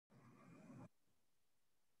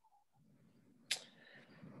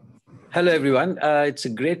Hello, everyone. It's a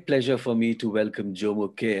great pleasure for me to welcome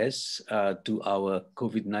Jomo KS to our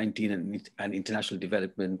COVID-19 and International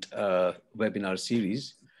Development webinar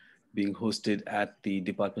series being hosted at the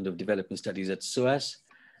Department of Development Studies at SOAS.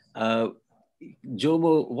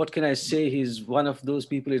 Jomo, what can I say? He's one of those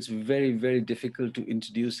people, it's very, very difficult to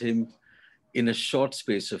introduce him in a short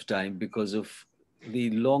space of time because of the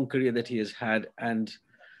long career that he has had and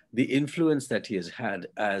the influence that he has had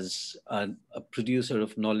as a producer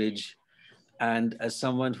of knowledge and as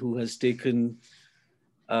someone who has taken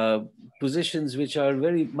positions which are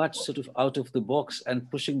very much sort of out of the box and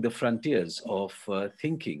pushing the frontiers of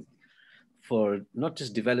thinking for not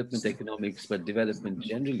just development economics, but development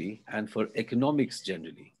generally and for economics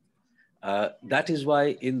generally. That is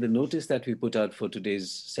why in the notice that we put out for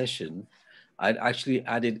today's session, I'd actually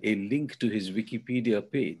added a link to his Wikipedia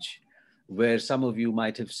page, where some of you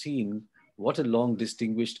might have seen what a long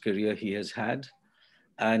distinguished career he has had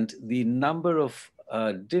and the number of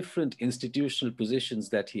different institutional positions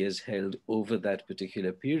that he has held over that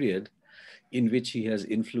particular period in which he has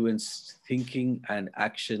influenced thinking and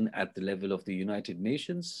action at the level of the United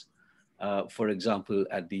Nations, for example,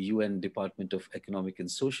 at the UN Department of Economic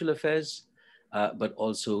and Social Affairs, but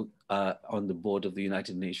also on the board of the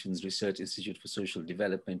United Nations Research Institute for Social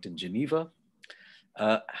Development in Geneva.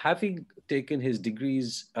 Having taken his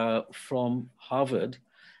degrees from Harvard,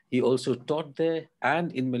 he also taught there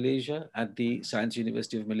and in Malaysia at the Science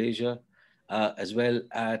University of Malaysia, as well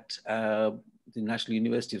at the National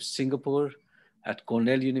University of Singapore, at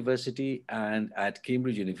Cornell University, and at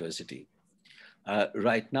Cambridge University.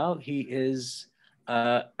 Right now, he is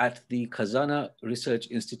at the Khazanah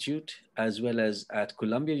Research Institute, as well as at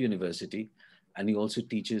Columbia University, and he also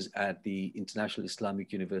teaches at the International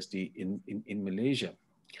Islamic University in Malaysia.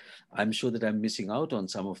 I'm sure that I'm missing out on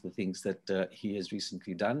some of the things that he has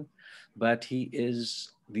recently done, but he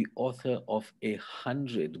is the author of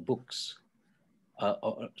 100 books,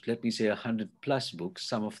 or let me say 100 plus books,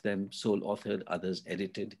 some of them sole authored, others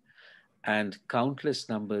edited, and countless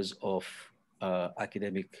numbers of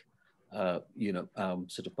academic,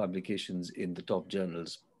 sort of publications in the top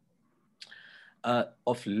journals.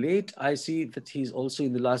 Of late, I see that he's also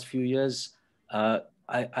in the last few years,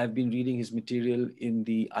 I've been reading his material in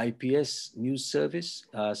the IPS news service.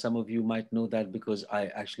 Some of you might know that because I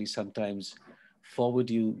actually sometimes forward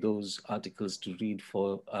you those articles to read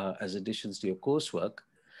for as additions to your coursework.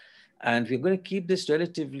 And we're going to keep this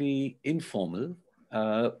relatively informal.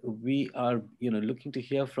 We are looking to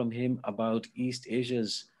hear from him about East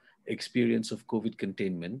Asia's experience of COVID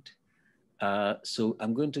containment. So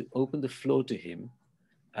I'm going to open the floor to him.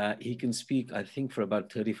 He can speak, I think, for about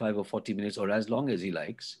 35 or 40 minutes or as long as he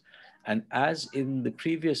likes. And as in the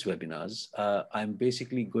previous webinars, I'm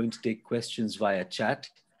basically going to take questions via chat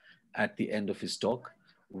at the end of his talk,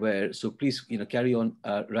 so please carry on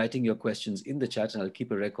writing your questions in the chat and I'll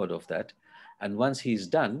keep a record of that. And once he's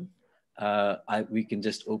done, we can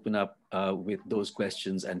just open up with those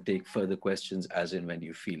questions and take further questions as and when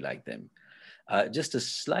you feel like them. Just a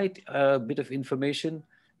slight bit of information.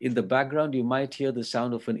 In the background, you might hear the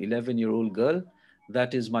sound of an 11-year-old girl.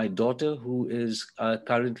 That is my daughter, who is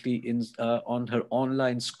currently on her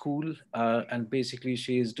online school. And basically,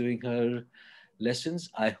 she is doing her lessons.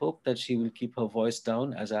 I hope that she will keep her voice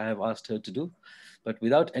down, as I have asked her to do. But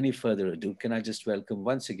without any further ado, can I just welcome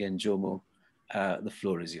once again, Jomo? The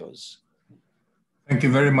floor is yours. Thank you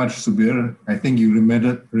very much, Subir. I think you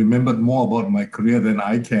remembered more about my career than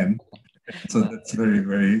I can. So that's very,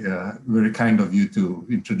 very, very kind of you to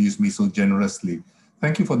introduce me so generously.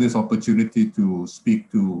 Thank you for this opportunity to speak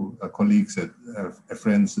to colleagues,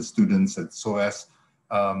 friends, students at SOAS.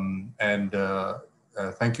 Thank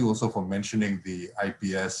you also for mentioning the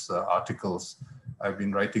IPS articles. I've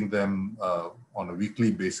been writing them on a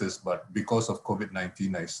weekly basis, but because of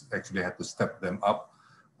COVID-19, I actually had to step them up.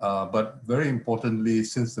 But very importantly,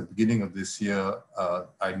 since the beginning of this year,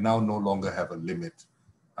 I now no longer have a limit.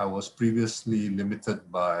 I was previously limited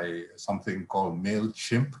by something called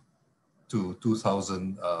MailChimp to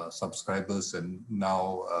 2,000 subscribers, and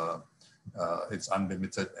now it's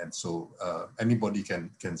unlimited. And so anybody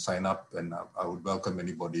can sign up, and I would welcome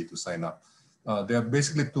anybody to sign up. There are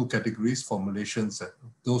basically two categories for Malaysians,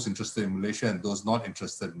 those interested in Malaysia and those not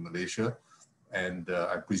interested in Malaysia. And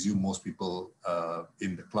I presume most people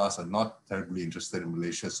in the class are not terribly interested in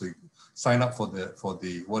Malaysia. So you sign up for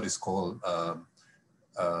the what is called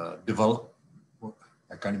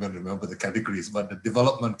I can't even remember the categories, but the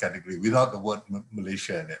development category without the word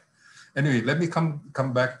Malaysia in it. Anyway, let me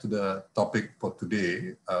come back to the topic for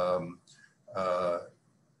today.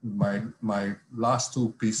 my last two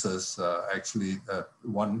pieces,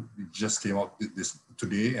 one just came out this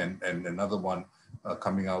today, and another one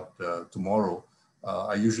coming out tomorrow.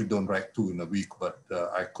 I usually don't write two in a week, but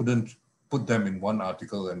I couldn't put them in one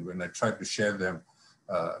article, and when I tried to share them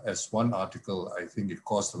as one article, I think it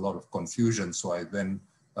caused a lot of confusion. So I then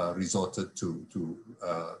resorted to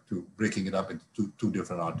breaking it up into two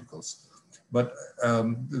different articles. But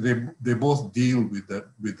they both deal with the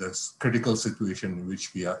critical situation in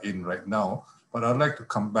which we are in right now. But I'd like to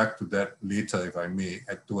come back to that later, if I may,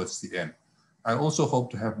 towards the end. I also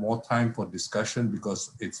hope to have more time for discussion,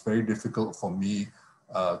 because it's very difficult for me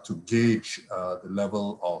to gauge the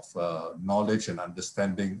level of knowledge and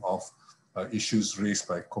understanding of issues raised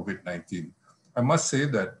by COVID-19. I must say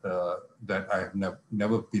that I have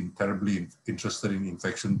never been terribly interested in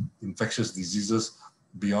infectious diseases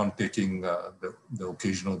beyond taking the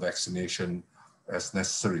occasional vaccination as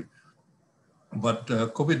necessary. But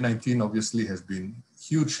COVID-19 obviously has been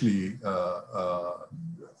hugely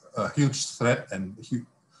a huge threat, and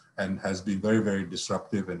has been very, very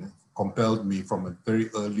disruptive, and compelled me from a very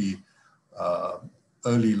early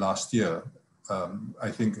last year.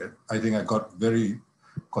 I think I got very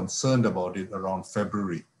concerned about it around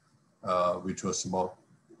February, which was about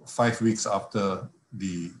 5 weeks after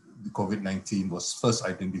the COVID-19 was first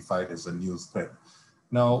identified as a new threat.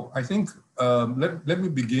 Now, I think let me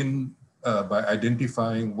begin by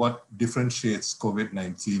identifying what differentiates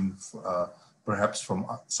COVID-19 perhaps from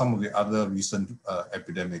some of the other recent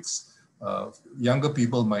epidemics. Younger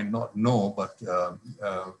people might not know, but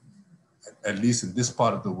at least in this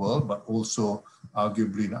part of the world, but also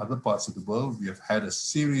arguably in other parts of the world, we have had a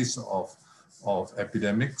series of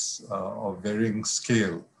epidemics of varying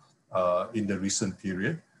scale in the recent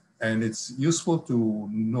period. And it's useful to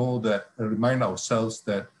know that, remind ourselves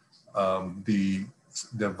that the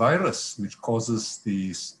virus which causes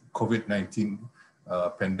the COVID-19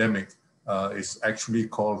 pandemic is actually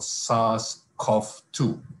called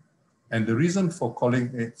SARS-CoV-2. And the reason for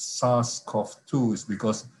calling it SARS-CoV-2 is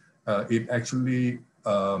because it actually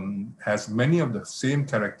has many of the same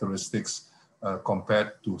characteristics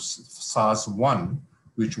compared to SARS-1,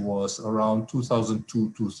 which was around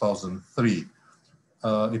 2002-2003.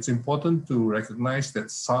 It's important to recognize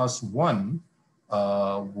that SARS-1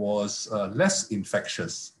 was less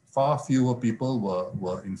infectious. Far fewer people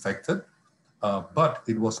were infected, but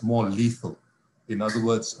it was more lethal. In other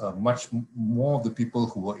words, much more of the people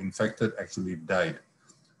who were infected actually died.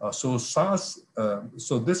 So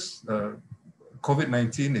this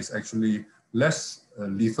COVID-19 is actually less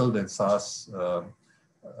lethal than SARS,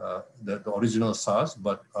 the original SARS,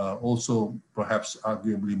 but also perhaps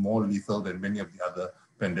arguably more lethal than many of the other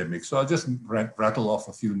pandemics. So I'll just rattle off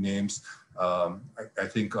a few names. I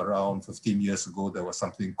think around 15 years ago, there was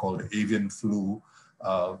something called the avian flu.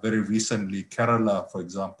 Very recently, Kerala, for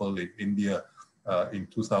example, in India, in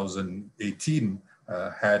 2018,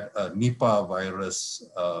 had a Nipah virus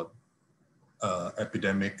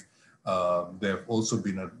epidemic. There have also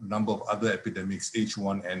been a number of other epidemics,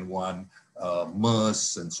 H1N1,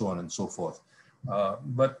 MERS, and so on and so forth.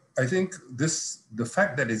 But I think the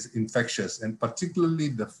fact that it's infectious, and particularly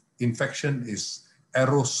the infection is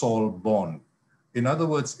aerosol borne. In other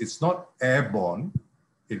words, it's not airborne.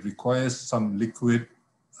 It requires some liquid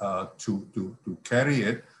to carry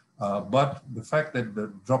it. But the fact that the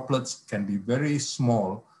droplets can be very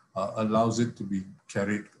small allows it to be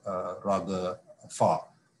carried rather far.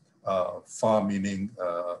 Far meaning,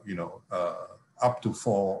 up to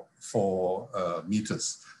four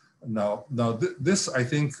meters. Now this I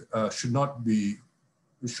think should not be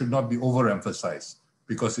overemphasized,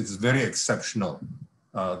 because it's very exceptional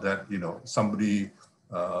that somebody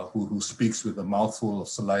who speaks with a mouthful of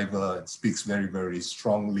saliva and speaks very, very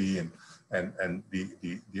strongly, and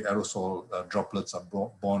the aerosol droplets are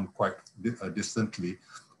borne quite distantly.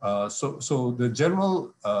 So the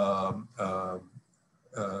general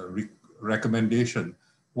recommendation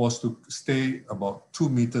was to stay about 2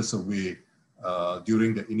 meters away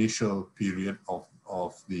during the initial period of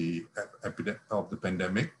the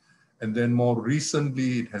pandemic. And then more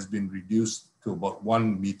recently, it has been reduced to about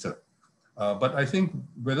 1 meter. But I think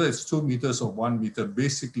whether it's 2 meters or 1 meter,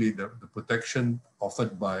 basically the protection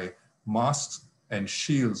offered by masks and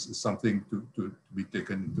shields is something to be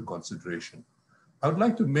taken into consideration. I would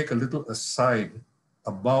like to make a little aside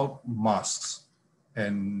about masks.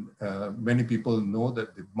 And many people know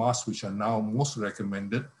that the masks which are now most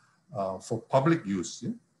recommended for public use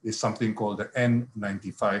is something called the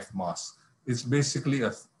N95 mask. It's basically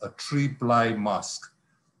a 3-ply mask.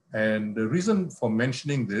 And the reason for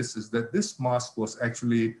mentioning this is that this mask was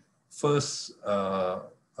actually first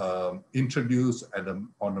introduced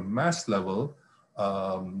on a mass level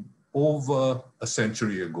over a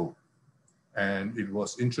century ago. And it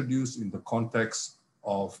was introduced in the context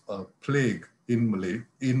of a plague in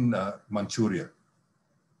Manchuria.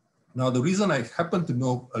 Now, the reason I happen to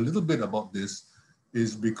know a little bit about this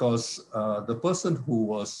is because the person who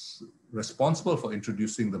was responsible for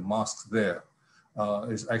introducing the masks there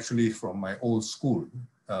is actually from my old school,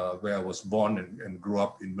 where I was born and grew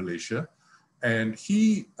up in Malaysia. And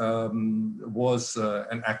he was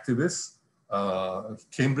an activist,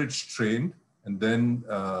 Cambridge trained, and then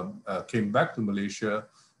came back to Malaysia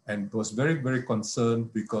and was very, very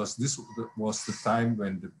concerned because this was the time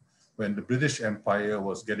when the British Empire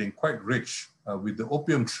was getting quite rich with the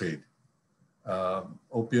opium trade.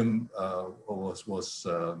 Opium was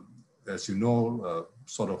as you know,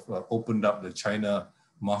 sort of opened up the China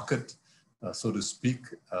market, so to speak,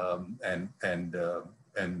 and the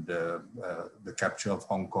capture of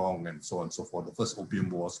Hong Kong and so on and so forth. The first Opium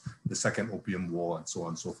Wars, the second Opium War, and so on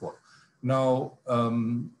and so forth. Now,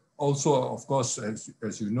 also, of course,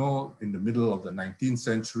 as you know, in the middle of the 19th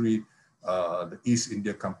century, the East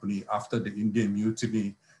India Company, after the Indian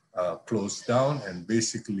Mutiny, closed down, and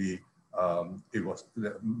basically it was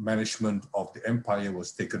the management of the empire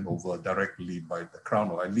was taken over directly by the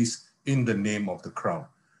crown, or at least in the name of the crown.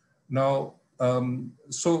 Now,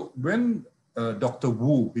 so when Dr.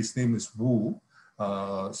 Wu, his name is Wu,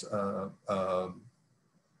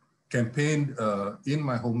 campaigned in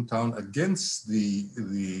my hometown against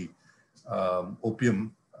the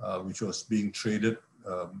opium, which was being traded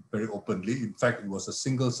very openly. In fact, it was the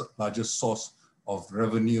single largest source of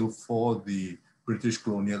revenue for the British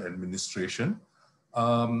colonial administration.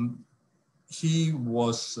 He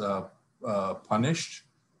was punished,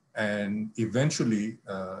 and eventually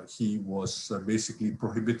he was basically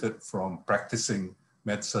prohibited from practicing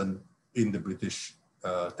medicine in the British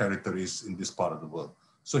territories in this part of the world.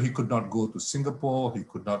 So he could not go to Singapore, he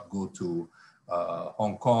could not go to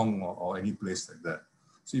Hong Kong or any place like that.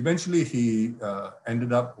 So eventually he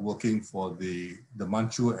ended up working for the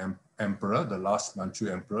Manchu emperor, the last Manchu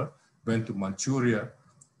emperor, went to Manchuria,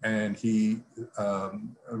 and he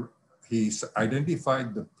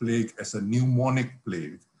identified the plague as a pneumonic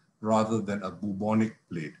plague rather than a bubonic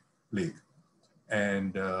plague.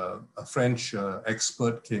 And a French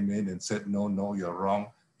expert came in and said, no, you're wrong.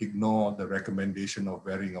 Ignore the recommendation of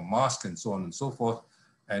wearing a mask and so on and so forth.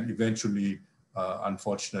 And eventually,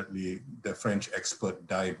 unfortunately, the French expert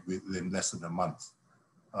died within less than a month.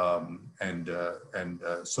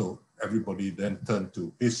 So everybody then turned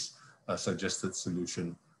to his suggested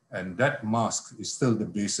solution. And that mask is still the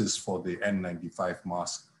basis for the N95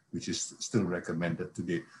 mask, which is still recommended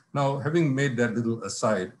today. Now, having made that little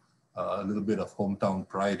aside, a little bit of hometown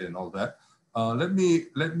pride and all that, let me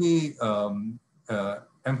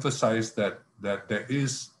emphasize that there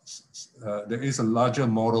is a larger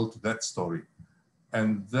moral to that story.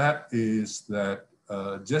 And that is that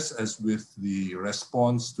just as with the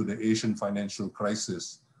response to the Asian financial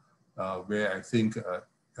crisis, where I think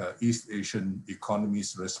East Asian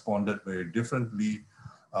economies responded very differently.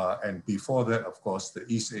 And before that, of course, the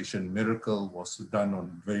East Asian miracle was done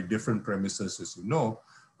on very different premises, as you know.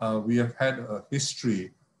 We have had a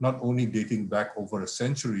history, not only dating back over a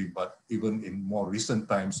century, but even in more recent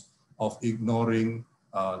times, of ignoring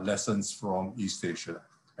lessons from East Asia.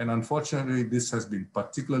 And unfortunately, this has been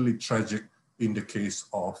particularly tragic in the case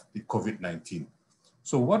of the COVID-19.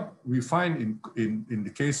 So what we find in the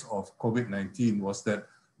case of COVID-19 was that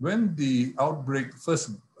when the outbreak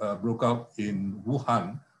first broke out in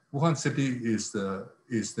Wuhan, Wuhan city is the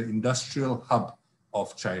industrial hub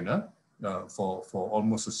of China for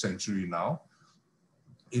almost a century now.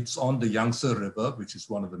 It's on the Yangtze River, which is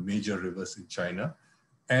one of the major rivers in China.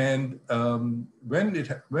 And when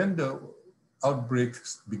the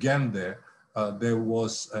outbreaks began there, there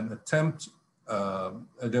was an attempt,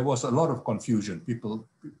 there was a lot of confusion.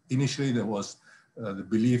 Initially there was the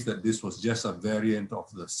belief that this was just a variant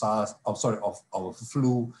of the SARS, of our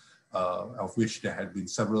flu, of which there had been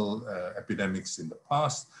several epidemics in the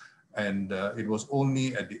past. And it was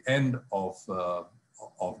only at the end of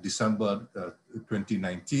December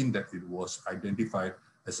 2019 that it was identified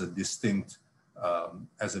as a distinct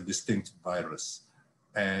virus.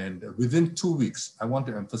 And within 2 weeks, I want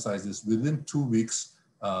to emphasize this, within 2 weeks,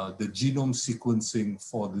 the genome sequencing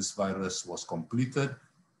for this virus was completed,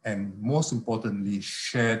 and most importantly,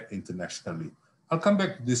 shared internationally. I'll come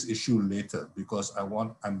back to this issue later because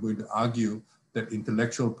I'm going to argue that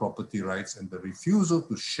intellectual property rights and the refusal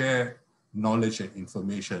to share knowledge and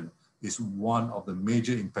information is one of the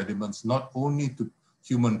major impediments, not only to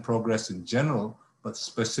human progress in general, but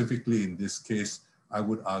specifically in this case, I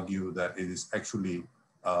would argue that it is actually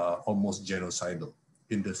almost genocidal,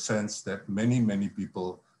 in the sense that many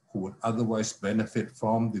people who would otherwise benefit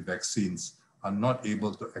from the vaccines are not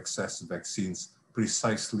able to access vaccines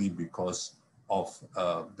precisely because of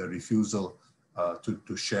the refusal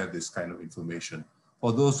to share this kind of information.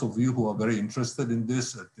 For those of you who are very interested in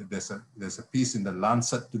this, there's a piece in the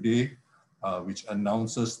Lancet today which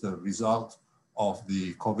announces the result of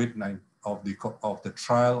the COVID-19 of the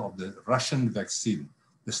trial of the Russian vaccine,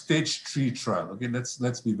 the stage 3 trial. Okay,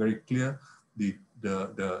 let's be very clear. The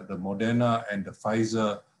Moderna and the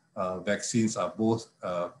Pfizer vaccines are both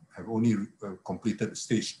have only completed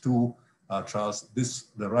stage 2 trials.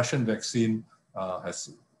 The Russian vaccine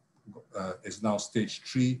is now stage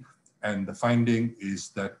 3, and the finding is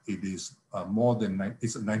that it is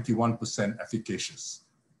it's 91% efficacious.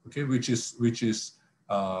 Okay, which is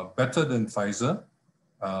better than Pfizer,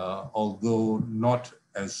 although not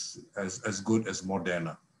as good as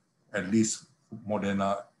Moderna, at least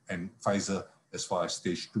Moderna and Pfizer as far as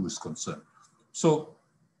stage 2 is concerned. So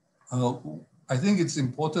I think it's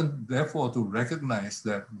important, therefore, to recognize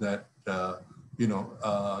that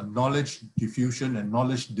knowledge diffusion and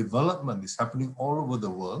knowledge development is happening all over the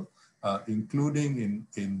world, including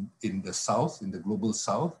in the South, in the global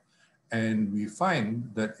South. And we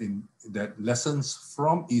find that that lessons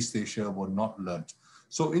from East Asia were not learned.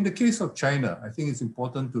 So in the case of China, I think it's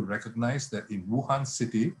important to recognize that in Wuhan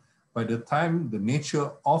city, by the time the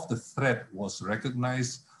nature of the threat was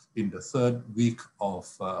recognized in the 3rd week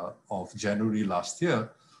of January last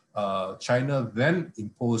year, China then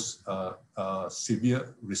imposed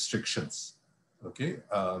severe restrictions. Okay,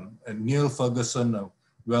 and Neil Ferguson, a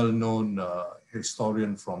well-known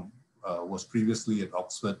historian was previously at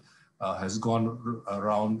Oxford, has gone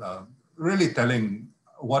around really telling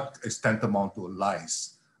what is tantamount to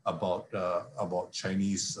lies about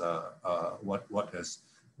Chinese, what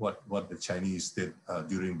the Chinese did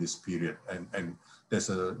during this period, and there's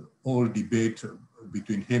an old debate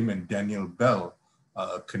between him and Daniel Bell,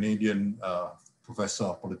 a Canadian professor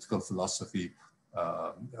of political philosophy,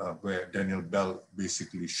 where Daniel Bell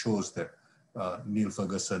basically shows that Neil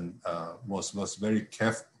Ferguson was very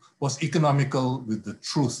careful, was economical with the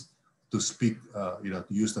truth, to speak, to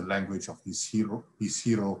use the language of his hero,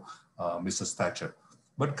 Mrs. Thatcher.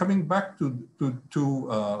 But coming back to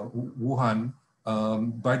Wuhan,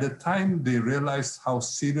 by the time they realized how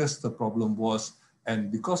serious the problem was,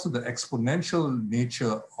 and because of the exponential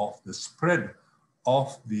nature of the spread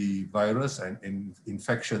of the virus and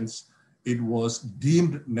infections, it was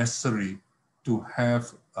deemed necessary to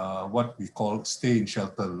have what we call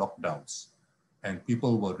stay-in-shelter lockdowns. And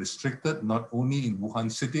people were restricted not only in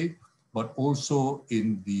Wuhan city, but also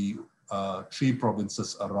in the 3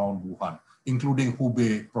 provinces around Wuhan, including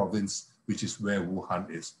Hubei province, which is where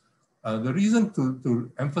Wuhan is. The reason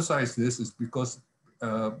to emphasize this is because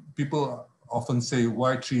people often say,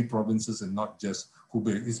 why 3 provinces and not just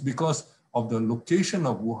Hubei? It's because of the location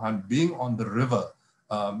of Wuhan being on the river.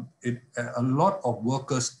 A lot of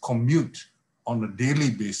workers commute on a daily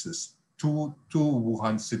basis to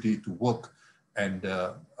Wuhan city to work, and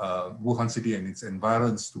Wuhan city and its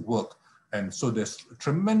environs to work. And so there's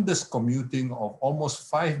tremendous commuting of almost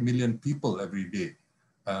 5 million people every day.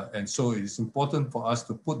 And so it is important for us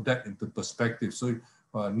to put that into perspective. So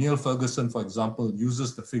Neil Ferguson, for example,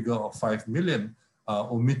 uses the figure of 5 million,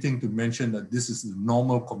 omitting to mention that this is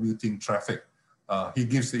normal commuting traffic. He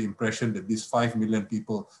gives the impression that these 5 million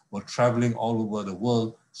people were traveling all over the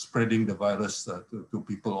world, spreading the virus to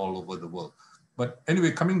people all over the world. But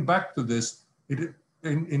anyway, coming back to this,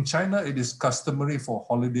 in China, it is customary for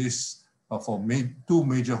holidays, for 2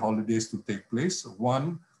 major holidays to take place.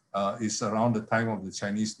 One is around the time of the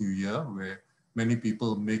Chinese New Year, where many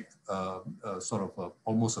people make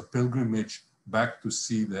almost a pilgrimage back to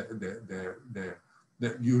see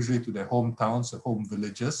usually to their hometowns, their home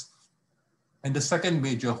villages. And the second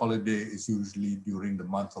major holiday is usually during the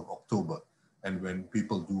month of October, and when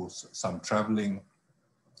people do some traveling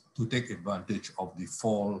to take advantage of the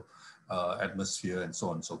fall atmosphere and so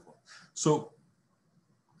on and so forth. So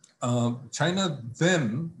China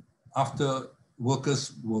then, after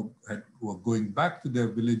workers were going back to their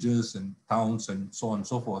villages and towns and so on and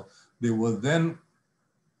so forth, they were then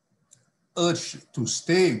urged to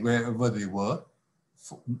stay wherever they were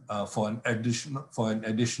for an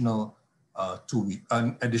additional 2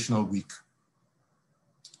 week.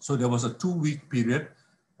 So there was a 2-week period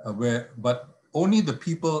but only the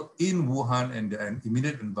people in Wuhan and the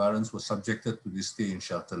immediate environs were subjected to this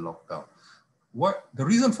stay-in-shelter lockdown. The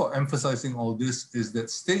reason for emphasizing all this is that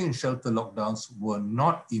stay-in-shelter lockdowns were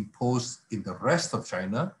not imposed in the rest of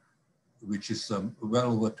China. which is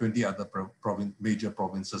well over 20 other major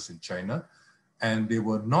provinces in China. And they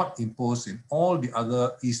were not imposed in all the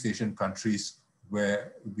other East Asian countries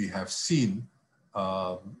where we have seen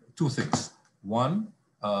two things. One,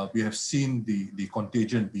 we have seen the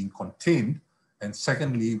contagion being contained. And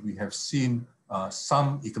secondly, we have seen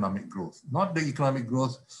some economic growth. Not the economic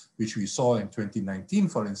growth which we saw in 2019,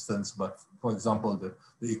 for instance, but for example, the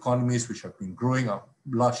economies which have been growing up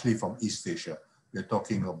largely from East Asia. We're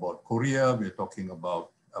talking about Korea, we're talking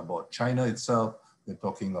about China itself, we're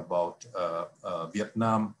talking about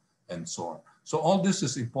Vietnam, and so on. So all this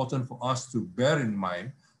is important for us to bear in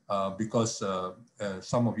mind because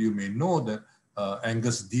some of you may know that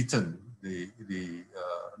Angus Deaton, the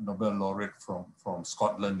Nobel laureate from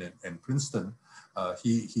Scotland and Princeton,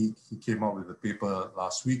 he came out with a paper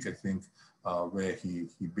last week, I think, where he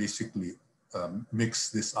basically makes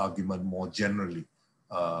this argument more generally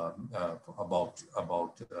about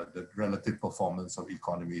the relative performance of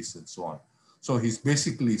economies and so on. So he's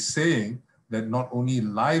basically saying that not only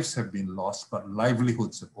lives have been lost, but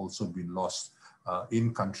livelihoods have also been lost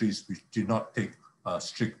in countries which did not take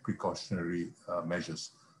strict precautionary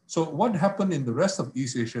measures. So what happened in the rest of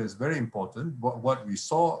East Asia is very important. What we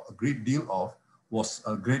saw a great deal of was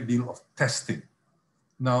a great deal of testing.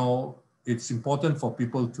 Now, it's important for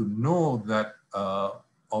people to know that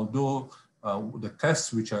although the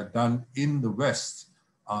tests which are done in the West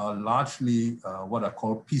are largely what are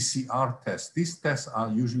called PCR tests, these tests are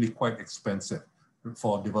usually quite expensive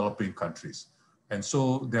for developing countries. And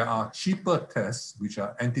so there are cheaper tests, which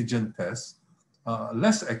are antigen tests,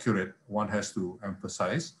 less accurate, one has to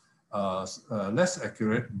emphasize, less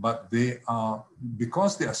accurate, but they are,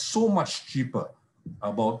 because they are so much cheaper,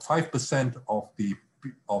 about 5% of the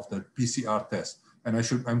PCR test. And I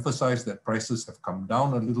should emphasize that prices have come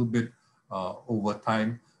down a little bit over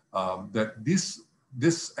time, that this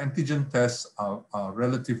antigen tests are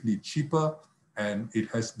relatively cheaper, and it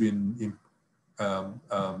has been,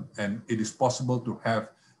 and it is possible to have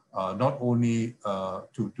not only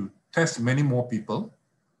to test many more people,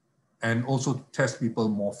 and also to test people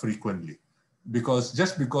more frequently. Because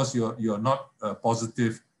just because you're not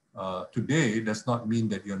positive today does not mean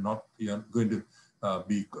that you're going to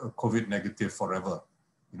be COVID negative forever.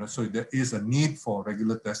 So there is a need for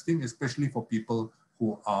regular testing, especially for people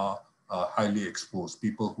who are highly exposed,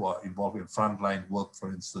 people who are involved in frontline work,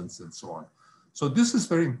 for instance, and so on. So this is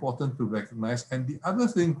very important to recognize. And the other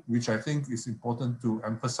thing which I think is important to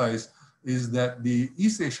emphasize is that the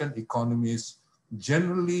East Asian economies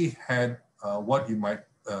generally had what you might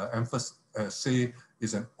say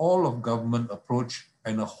is an all of government approach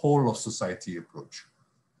and a whole of society approach.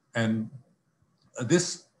 And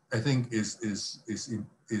this, I think, is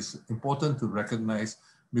important to recognize,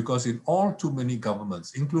 because in all too many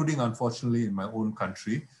governments, including unfortunately in my own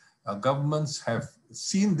country, governments have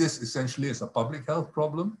seen this essentially as a public health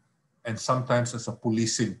problem and sometimes as a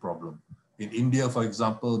policing problem. In India, for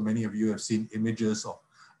example, many of you have seen images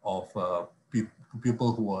of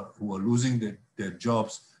people who are losing their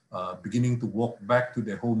jobs, beginning to walk back to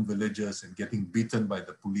their home villages and getting beaten by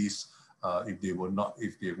the police if they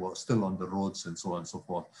were still on the roads, and so on and so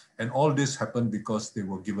forth. And all this happened because they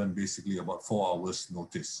were given basically about 4 hours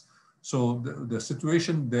notice. So the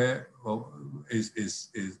situation there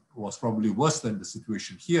was probably worse than the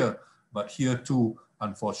situation here, but here too,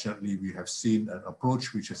 unfortunately, we have seen an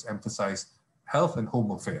approach which has emphasized health and home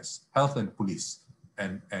affairs, health and police,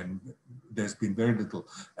 and there's been very little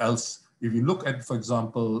else. If you look at, for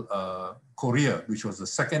example, Korea, which was the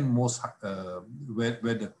second most, where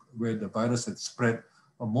the virus had spread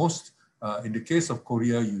most, in the case of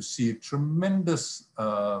Korea, you see tremendous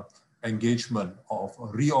engagement of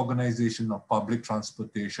reorganization of public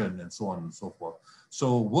transportation and so on and so forth.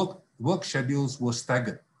 So work schedules were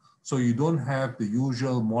staggered. So you don't have the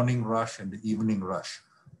usual morning rush and the evening rush.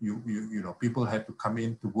 You know, people had to come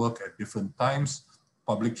in to work at different times.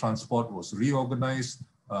 Public transport was reorganized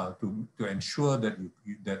to ensure that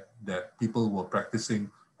that people were practicing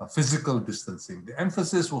physical distancing. The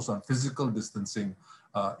emphasis was on physical distancing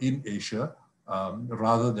in Asia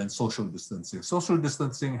rather than social distancing. Social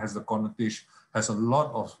distancing has the connotation, has a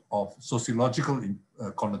lot of sociological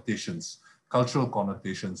connotations, cultural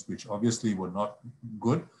connotations, which obviously were not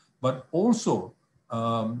good, but also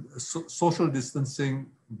social distancing,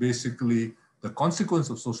 basically the consequence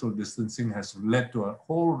of social distancing has led to a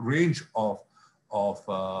whole range of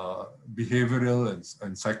behavioral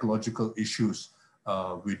and psychological issues,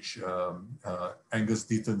 which Angus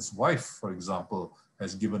Deaton's wife, for example,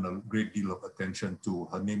 has given a great deal of attention to.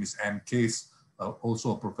 Her name is Anne Case,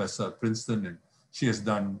 also a professor at Princeton, and she has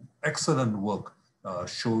done excellent work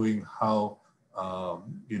showing how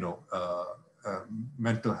you know,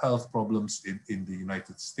 mental health problems in the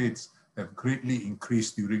United States have greatly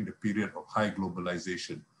increased during the period of high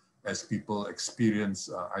globalization, as people experience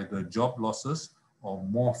either job losses, or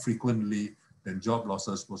more frequently than job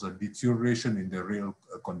losses was a deterioration in their real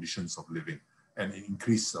conditions of living and an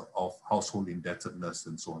increase of household indebtedness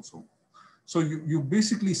and so on and so forth. So you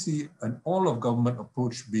basically see an all-of-government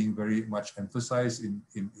approach being very much emphasized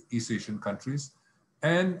in East Asian countries.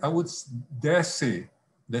 And I would dare say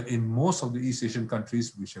that in most of the East Asian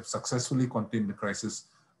countries which have successfully contained the crisis,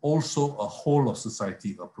 also a whole of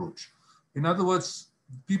society approach. In other words,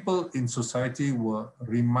 people in society were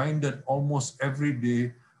reminded almost every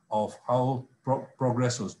day of how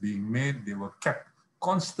progress was being made. They were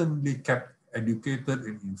constantly kept educated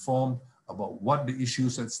and informed about what the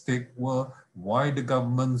issues at stake were, why the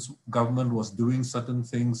government was doing certain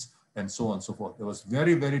things, and so on and so forth. There was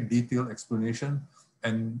very, very detailed explanation.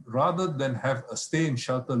 And rather than have a stay in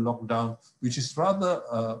shelter lockdown, which is rather,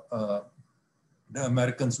 the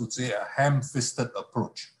Americans would say, a ham-fisted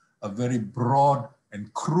approach, a very broad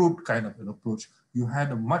and crude kind of an approach, you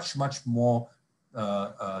had a much, much more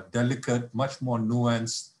delicate, much more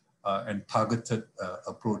nuanced and targeted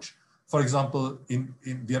approach. For example, in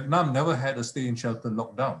Vietnam never had a stay in shelter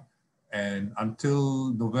lockdown. And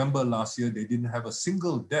until November last year, they didn't have a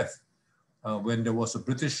single death. When there was a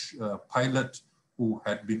British pilot who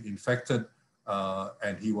had been infected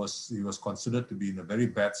and he was considered to be in a very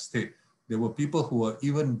bad state, there were people who were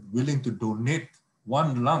even willing to donate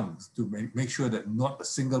one lung to make sure that not a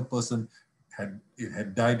single person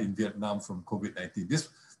had died in Vietnam from COVID-19.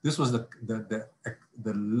 This was the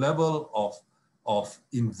level of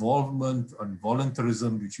involvement and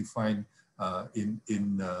voluntarism which you find in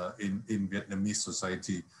Vietnamese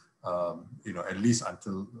society, you know, at least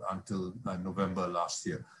until November last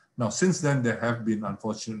year. Now, since then, there have been,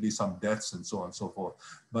 unfortunately, some deaths and so on and so forth.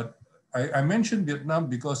 But I mentioned Vietnam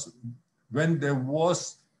because when there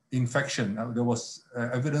was infection, there was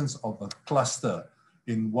evidence of a cluster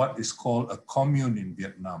in what is called a commune in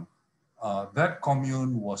Vietnam. That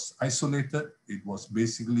commune was isolated. It was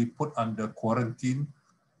basically put under quarantine,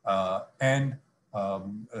 and a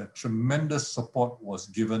tremendous support was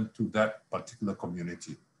given to that particular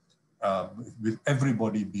community, with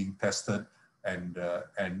everybody being tested and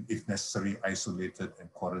if necessary, isolated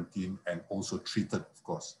and quarantined and also treated, of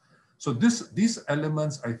course. So these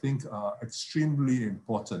elements, I think, are extremely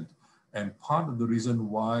important. And part of the reason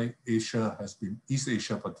why Asia has been, East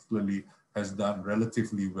Asia particularly, has done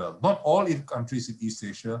relatively well. Not all countries in East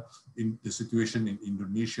Asia, in the situation in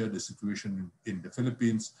Indonesia, the situation in the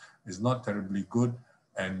Philippines is not terribly good.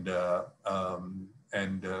 And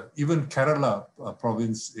even Kerala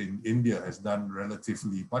province in India has done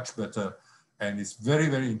relatively much better. And it's very,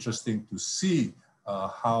 very interesting to see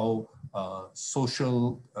how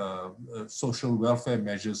social welfare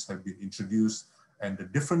measures have been introduced and the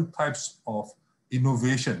different types of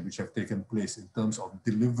innovation which have taken place in terms of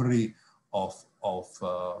delivery of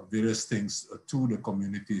various things to the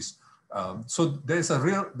communities. So there's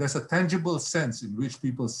a tangible sense in which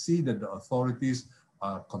people see that the authorities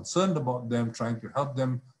are concerned about them, trying to help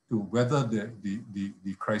them to weather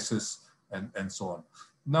the crisis and so on.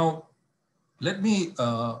 Now, let me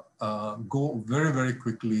go very, very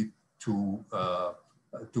quickly to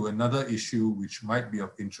another issue which might be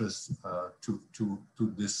of interest to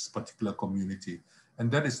this particular community, and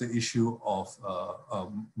that is the issue of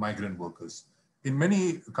migrant workers. In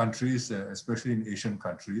many countries, especially in Asian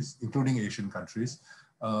countries, including Asian countries,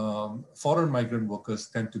 foreign migrant workers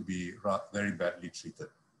tend to be very badly treated.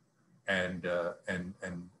 And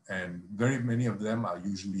very many of them are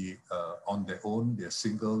usually on their own. They're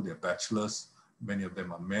single, they're bachelors. Many of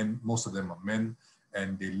them are men, most of them are men,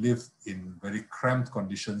 and they live in very cramped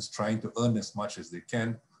conditions, trying to earn as much as they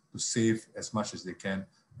can, to save as much as they can,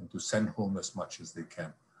 and to send home as much as they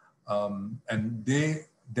can. And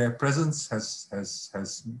their presence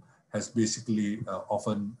has basically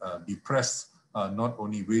often depressed not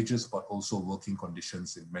only wages, but also working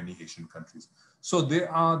conditions in many Asian countries. So they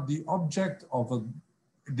are the object of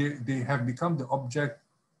they have become the object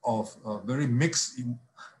of very mixed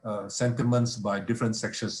sentiments by different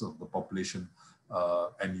sections of the population,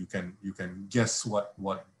 and you can guess what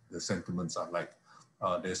the sentiments are like.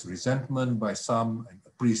 There's resentment by some, and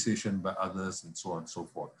appreciation by others, and so on and so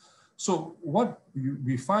forth. So what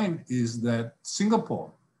we find is that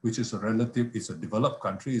Singapore, which is it's a developed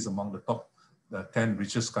country, is among the top 10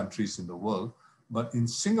 richest countries in the world. But in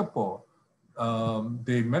Singapore,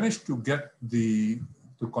 they managed to get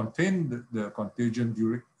to contain the contagion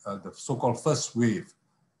during the so-called first wave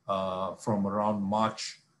from around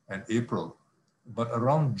March and April. But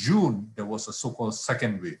around June, there was a so-called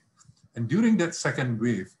second wave. And during that second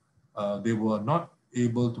wave, they were not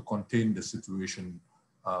able to contain the situation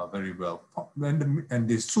very well. And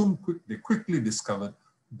they quickly discovered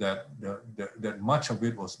that that much of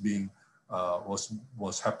it was being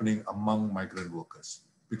was happening among migrant workers,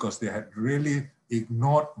 because they had really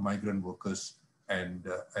ignored migrant workers, and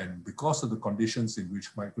because of the conditions in which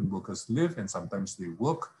migrant workers live and sometimes they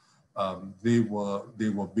work, they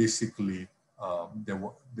were basically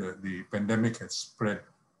the pandemic had spread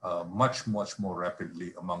much more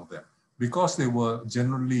rapidly among them. Because they were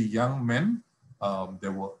generally young men,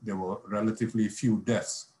 there were relatively few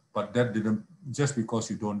deaths, but that didn't, just because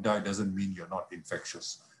you don't die doesn't mean you're not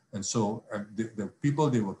infectious. And so the people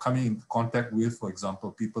they were coming in contact with, for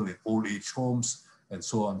example, people in old age homes and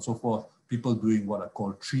so on and so forth, people doing what are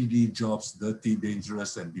called 3D jobs, dirty,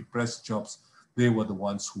 dangerous, and depressed jobs, they were the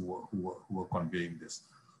ones who were conveying this.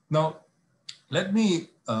 Now, let me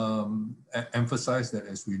emphasize that,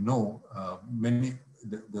 as we know,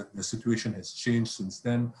 the situation has changed since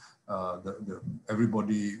then.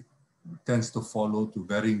 Everybody tends to follow to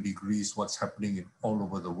varying degrees what's happening all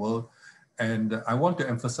over the world. And I want to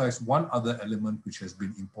emphasize one other element which has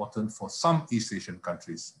been important for some East Asian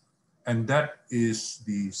countries, and that is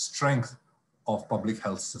the strength of public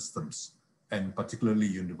health systems, and particularly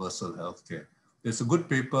universal healthcare. There's a good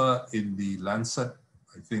paper in the Lancet,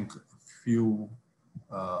 I think a few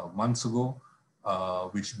months ago,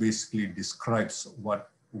 which basically describes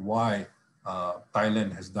why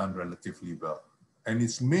Thailand has done relatively well. And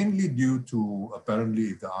it's mainly due to, apparently,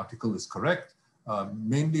 if the article is correct,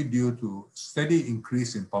 mainly due to steady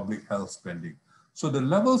increase in public health spending. So the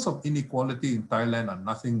levels of inequality in Thailand are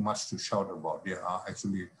nothing much to shout about. They are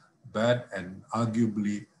actually bad, and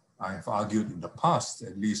arguably, I have argued in the past,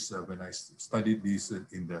 at least when I studied these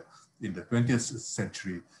in the 20th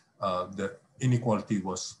century, the inequality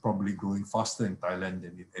was probably growing faster in Thailand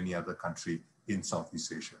than in any other country in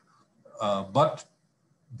Southeast Asia. But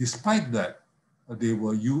despite that, there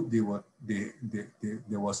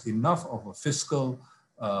was enough of a fiscal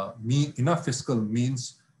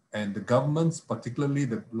means, and the governments, particularly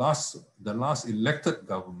the last elected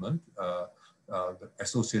government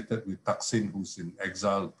associated with Thaksin, who's in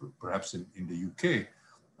exile, perhaps in the UK,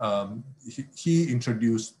 he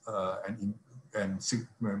introduced and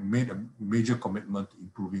made a major commitment to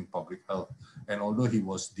improving public health. And although he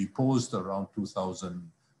was deposed around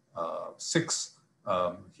 2006,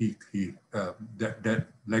 that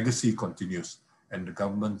legacy continues, and the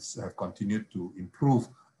governments have continued to improve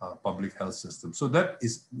public health system. So that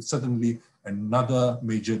is certainly another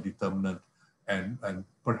major determinant, and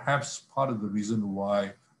perhaps part of the reason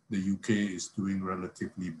why the UK is doing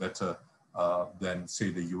relatively better than,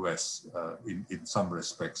 say, the US in some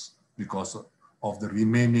respects, because of the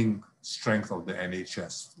remaining strength of the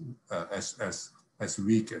NHS, as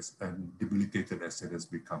weak and debilitated as it has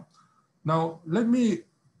become. Now, let me,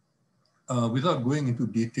 without going into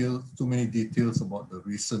too many details about the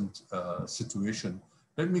recent situation,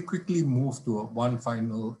 let me quickly move to one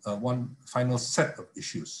final set of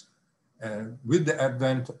issues. With the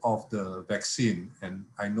advent of the vaccine, and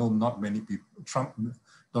I know not many people,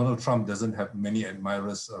 Donald Trump doesn't have many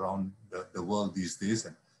admirers around the world these days,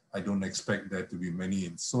 and I don't expect there to be many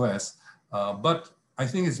in SOAS, but I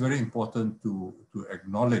think it's very important to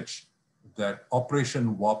acknowledge that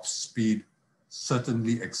Operation Warp Speed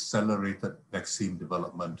certainly accelerated vaccine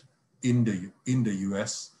development in the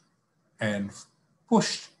US and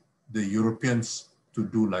pushed the Europeans to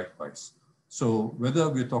do likewise. So whether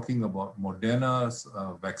we're talking about Moderna's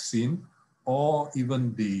vaccine, or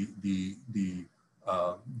even the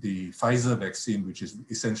Pfizer vaccine, which is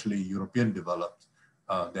essentially European developed,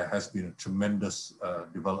 there has been a tremendous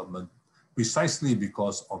development precisely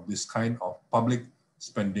because of this kind of public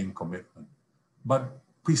spending commitment. But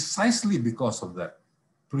precisely because of that,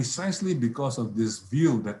 precisely because of this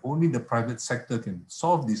view that only the private sector can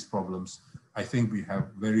solve these problems, I think we have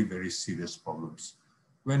very, very serious problems.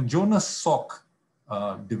 When Jonas Salk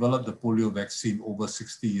developed the polio vaccine over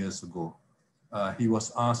 60 years ago, he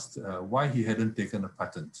was asked why he hadn't taken a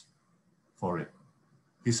patent for it.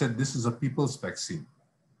 He said, this is a people's vaccine.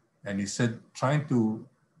 And he said, trying to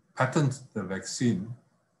patent the vaccine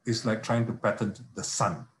is like trying to patent the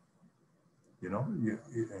sun. You know,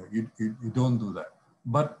 you don't do that.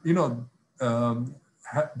 But, you know,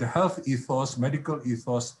 the health ethos, medical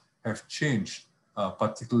ethos have changed,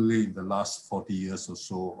 particularly in the last 40 years or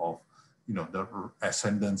so of, you know, the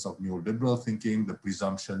ascendance of neoliberal thinking, the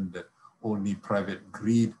presumption that only private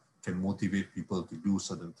greed can motivate people to do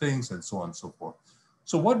certain things, and so on and so forth.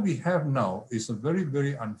 So what we have now is a very,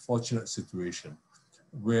 very unfortunate situation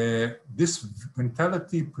where this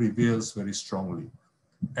mentality prevails very strongly.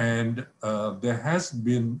 And there has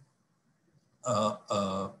been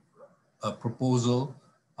a proposal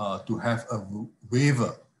to have a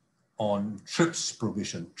waiver on TRIPS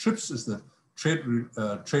provision. TRIPS is the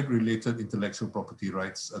Trade-Related Intellectual Property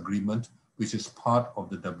Rights Agreement, which is part of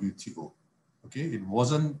the WTO. Okay, it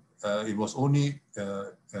wasn't. It was only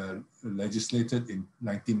legislated in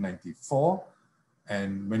 1994,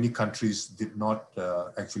 and many countries did not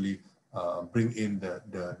actually bring in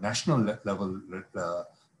the national level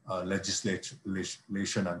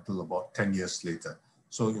legislation until about 10 years later.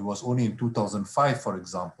 So it was only in 2005, for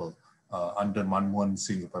example, under Manmohan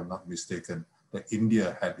Singh, if I'm not mistaken, that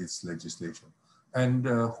India had its legislation. And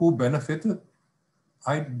who benefited?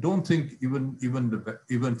 I don't think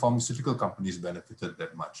even pharmaceutical companies benefited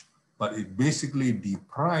that much, but it basically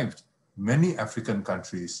deprived many African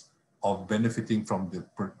countries of benefiting from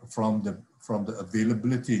the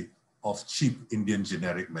availability of cheap Indian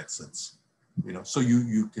generic medicines. You know, so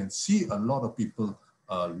you can see a lot of people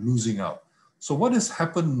losing out. So what has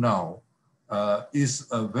happened now is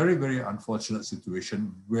a very, very unfortunate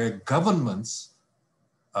situation where governments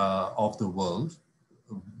of the world,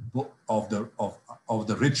 of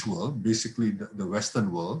the rich world, basically the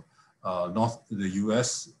Western world, not the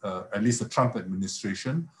US, at least the Trump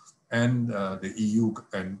administration, and the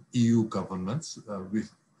EU governments,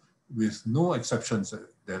 with no exceptions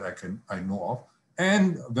that I know of,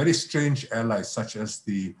 and very strange allies such as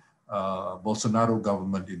the Bolsonaro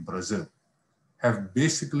government in Brazil, have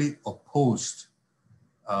basically opposed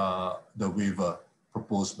the waiver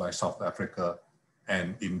proposed by South Africa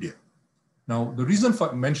and India. Now, the reason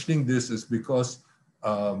for mentioning this is because,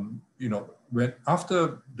 you know,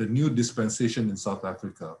 after the new dispensation in South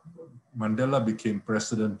Africa, Mandela became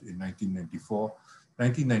president in 1994.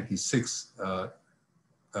 1996,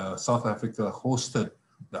 South Africa hosted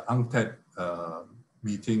the UNCTAD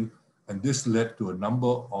meeting, and this led to a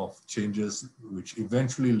number of changes, which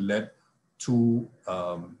eventually led to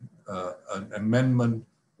an amendment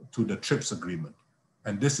to the TRIPS agreement.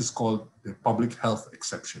 And this is called the public health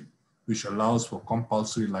exception, which allows for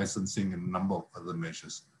compulsory licensing and a number of other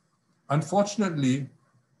measures. Unfortunately,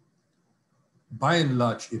 by and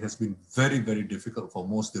large, it has been very, very difficult for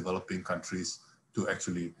most developing countries to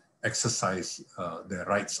actually exercise their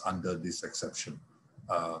rights under this exception.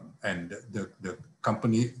 And the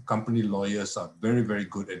company lawyers are very, very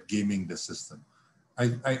good at gaming the system.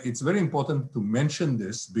 It's very important to mention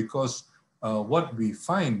this because what we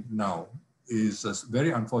find now is a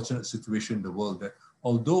very unfortunate situation in the world that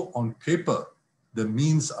although on paper, the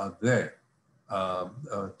means are there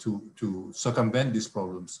to circumvent these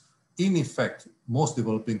problems, in effect, most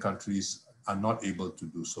developing countries are not able to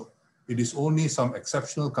do so. It is only some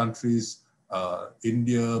exceptional countries,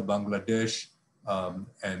 India, Bangladesh,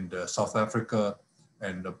 and South Africa,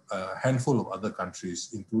 and a handful of other countries,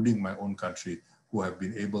 including my own country, who have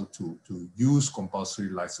been able to use compulsory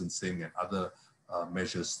licensing and other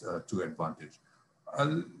measures to advantage.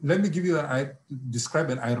 Let me describe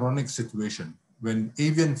an ironic situation. When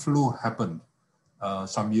avian flu happened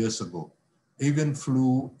some years ago, avian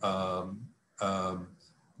flu,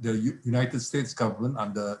 the United States government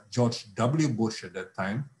under George W. Bush at that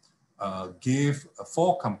time gave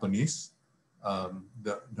 4 companies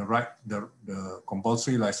the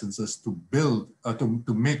compulsory licenses to build,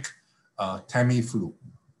 to make Tamiflu,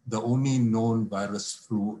 the only known virus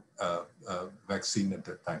flu vaccine at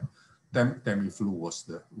that time. Tamiflu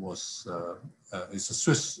is a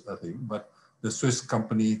Swiss thing, but the Swiss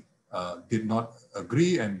company did not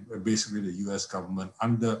agree, and basically the U.S. government,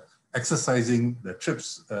 under exercising the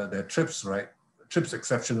their TRIPS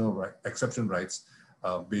exception rights,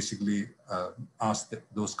 basically asked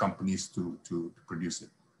those companies to produce it.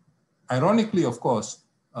 Ironically, of course,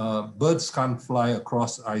 birds can't fly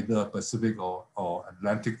across either Pacific or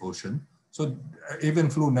Atlantic Ocean, so avian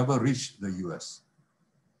flu never reached the US.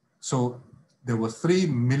 So there were 3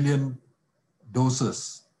 million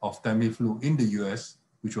doses of Tamiflu in the US,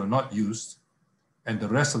 which were not used, and the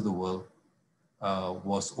rest of the world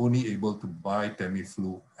was only able to buy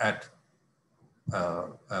Tamiflu at,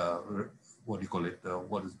 what do you call it,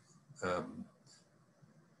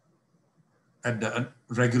 at the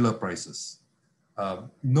regular prices.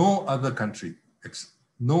 No other country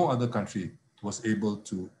was able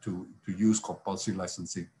to use compulsory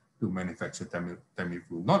licensing to manufacture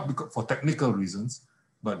Tamiflu, not because, for technical reasons,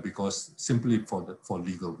 but because simply for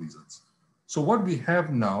legal reasons. So what we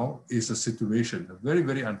have now is a situation, a very,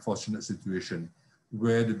 very unfortunate situation,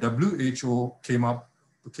 where the WHO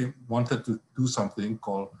wanted to do something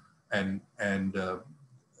called an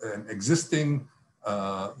existing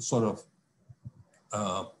sort of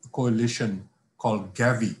coalition called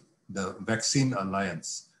Gavi, the Vaccine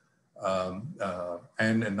Alliance,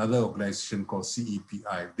 and another organization called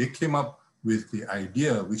CEPI. They came up with the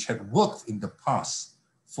idea, which had worked in the past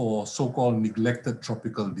for so-called neglected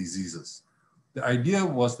tropical diseases. The idea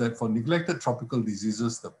was that for neglected tropical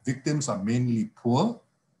diseases, the victims are mainly poor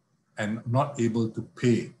and not able to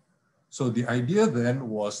pay. So the idea then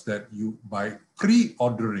was that you, by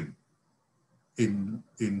pre-ordering in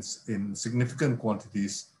significant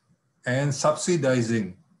quantities and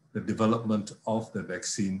subsidizing the development of the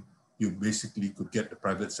vaccine, you basically could get the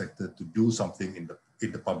private sector to do something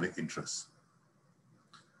in the public interest.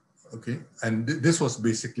 Okay, and this was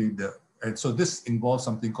basically and so this involves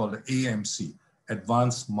something called the AMC,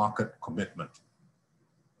 Advanced Market Commitment.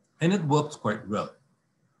 And it worked quite well.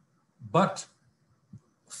 But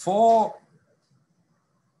for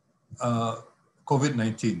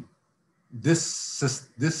COVID-19,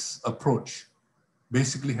 this approach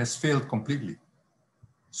basically has failed completely.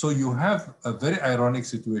 So you have a very ironic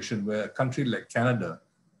situation where a country like Canada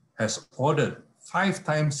has ordered 5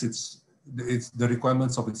 times the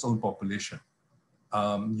requirements of its own population.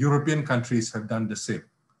 European countries have done the same,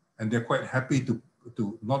 and they're quite happy to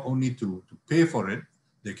not only to pay for it,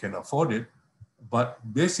 they can afford it, but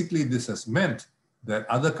basically this has meant that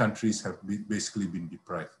other countries have basically been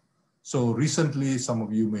deprived. So recently, some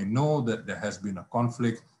of you may know that there has been a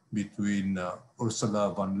conflict between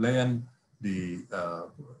Ursula von der Leyen, the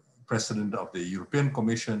president of the European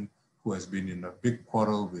Commission, who has been in a big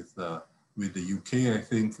quarrel with the UK, I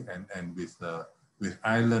think, and with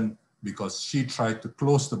Ireland, because she tried to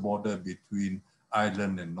close the border between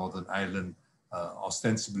Ireland and Northern Ireland,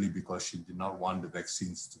 ostensibly because she did not want the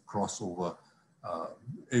vaccines to cross over,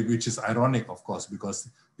 which is ironic, of course, because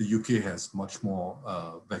the UK has much more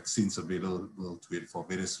vaccines available to it for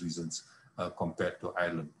various reasons compared to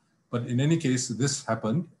Ireland. But in any case, this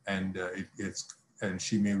happened, and and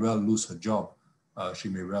she may well lose her job. She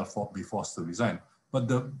may well be forced to resign. But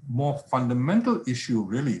the more fundamental issue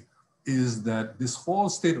really is that this whole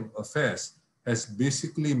state of affairs has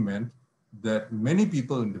basically meant that many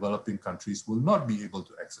people in developing countries will not be able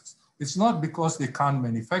to access. It's not because they can't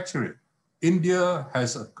manufacture it. India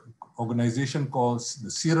has an organization called the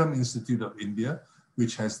Serum Institute of India,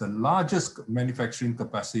 which has the largest manufacturing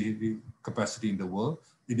capacity in the world.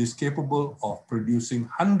 It is capable of producing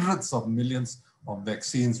hundreds of millions of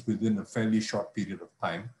vaccines within a fairly short period of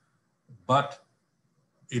time, but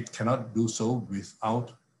it cannot do so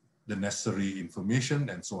without the necessary information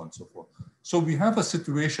and so on and so forth. So we have a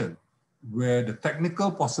situation where the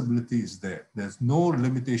technical possibility is there. There's no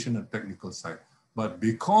limitation on the technical side, but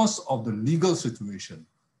because of the legal situation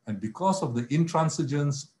and because of the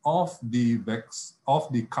intransigence of the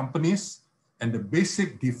companies and the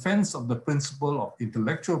basic defense of the principle of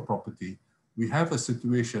intellectual property, we have a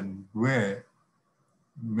situation where,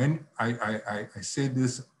 I say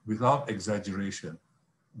this without exaggeration,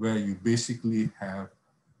 where you basically have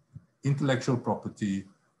intellectual property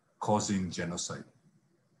causing genocide.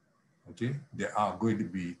 Okay, there are going to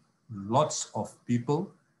be lots of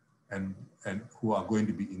people and who are going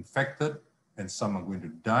to be infected, and some are going to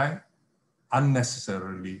die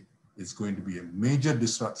unnecessarily. It's going to be a major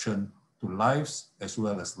disruption to lives as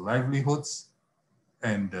well as livelihoods,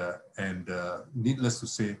 and needless to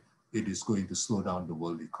say, it is going to slow down the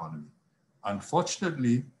world economy.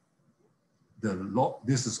 Unfortunately,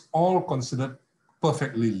 this is all considered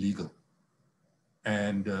perfectly legal.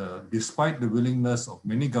 And despite the willingness of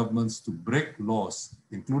many governments to break laws,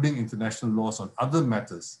 including international laws on other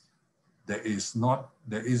matters, there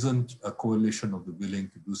isn't a coalition of the willing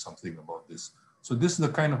to do something about this. So this is the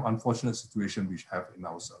kind of unfortunate situation we have in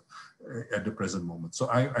ourselves at the present moment. So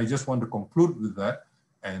I just want to conclude with that,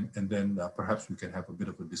 and then perhaps we can have a bit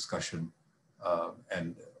of a discussion,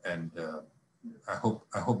 and I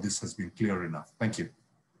hope this has been clear enough. Thank you.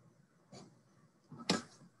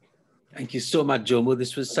 Thank you so much, Jomo.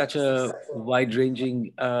 This was such a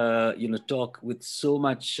wide-ranging, talk with so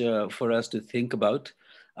much for us to think about.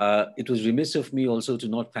 It was remiss of me also to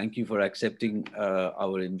not thank you for accepting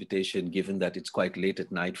our invitation, given that it's quite late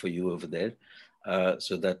at night for you over there.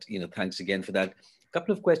 So that, thanks again for that. A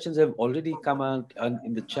couple of questions have already come out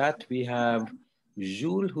in the chat. We have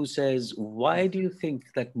Jules, who says, why do you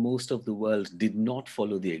think that most of the world did not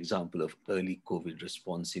follow the example of early COVID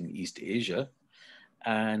response in East Asia?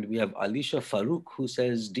 And we have Alisha Farouk, who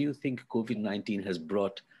says, do you think COVID-19 has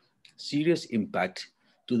brought serious impact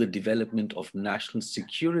to the development of national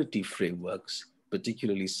security frameworks,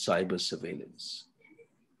 particularly cyber surveillance?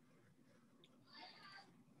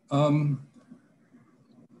 I'm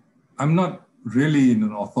not really in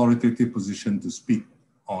an authoritative position to speak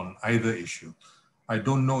on either issue. I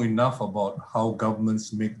don't know enough about how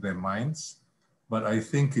governments make their minds, but I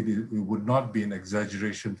think it would not be an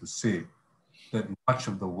exaggeration to say that much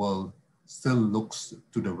of the world still looks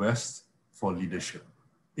to the West for leadership,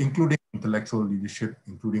 including intellectual leadership,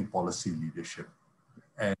 including policy leadership.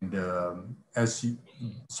 And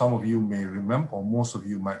some of you may remember, or most of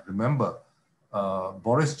you might remember,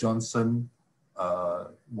 Boris Johnson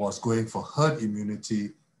was going for herd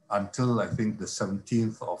immunity until I think the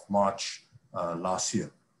 17th of March last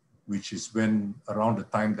year, which is when around the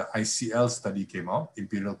time the ICL study came out,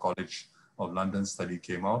 Imperial College of London study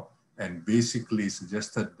came out, and basically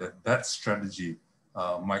suggested that that strategy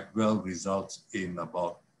might well result in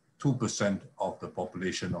about 2% of the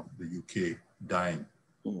population of the UK dying,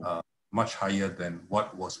 much higher than what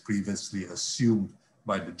was previously assumed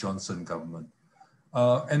by the Johnson government.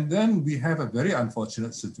 And then we have a very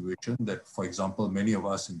unfortunate situation that, for example, many of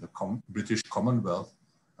us in the British Commonwealth,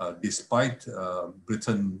 despite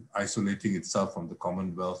Britain isolating itself from the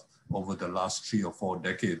Commonwealth over the last 3 or 4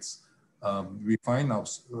 decades, we find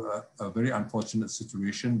a very unfortunate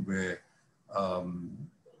situation where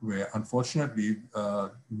unfortunately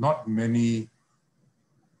not many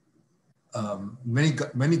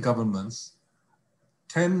governments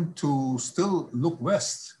tend to still look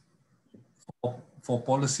west for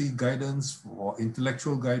policy guidance, for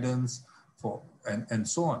intellectual guidance, and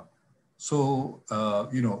so on. So,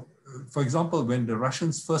 you know, for example, when the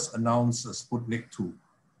Russians first announced Sputnik 2,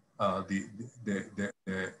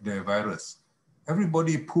 their virus,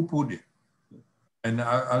 everybody poo-pooed it. And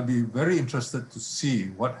I'll be very interested to see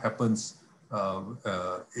what happens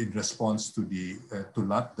in response to the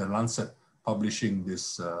Lancet publishing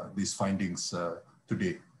these findings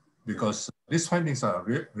today, because these findings are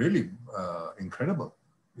really incredible.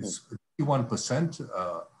 It's 51%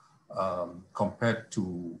 compared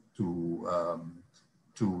to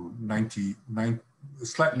 99,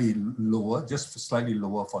 slightly lower, just slightly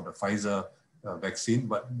lower for the Pfizer vaccine.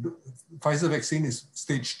 But the Pfizer vaccine is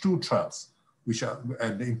stage 2 trials, which are,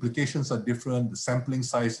 and the implications are different, the sampling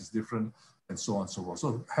size is different, and so on and so forth.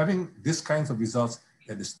 So having these kinds of results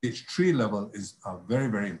at the stage 3 level is very,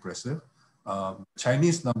 very impressive.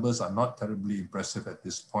 Chinese numbers are not terribly impressive at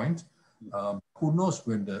this point. Who knows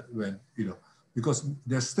when you know, because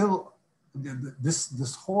there's still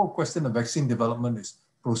this whole question of vaccine development is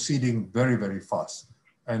proceeding very, very fast,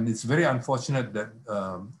 and it's very unfortunate that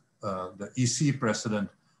the EC president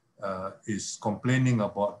is complaining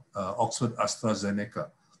about Oxford AstraZeneca,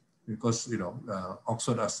 because you know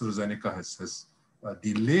Oxford AstraZeneca has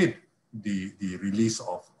delayed the release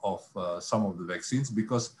of some of the vaccines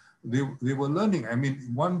because they were learning. I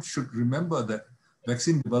mean, one should remember that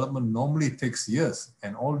vaccine development normally takes years,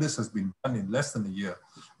 and all this has been done in less than a year.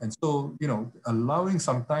 And so, you know, allowing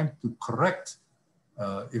some time to correct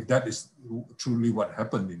if that is truly what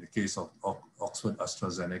happened in the case of Oxford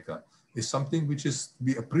AstraZeneca is something which is to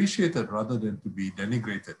be appreciated rather than to be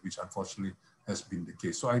denigrated, which unfortunately has been the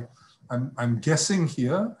case. So I'm guessing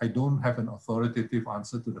here. I don't have an authoritative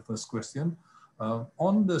answer to the first question.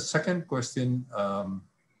 On the second question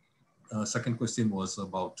was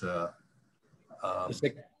about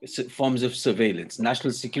forms of surveillance,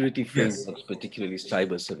 national security frameworks, yes. particularly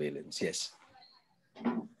cyber surveillance. Yes.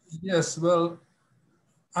 Yes. Well,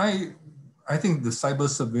 I think the cyber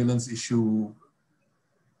surveillance issue,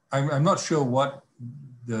 I'm not sure what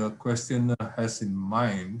the questioner has in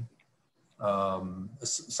mind.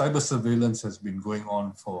 Cyber surveillance has been going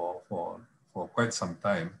on for quite some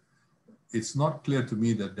time. It's not clear to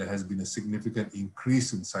me that there has been a significant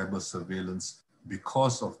increase in cyber surveillance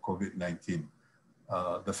because of COVID-19.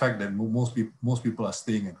 The fact that most people are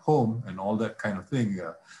staying at home and all that kind of thing,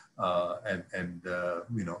 you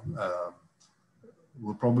know,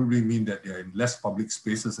 will probably mean that they're in less public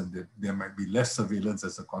spaces and that there might be less surveillance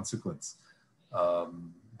as a consequence.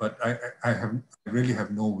 But I really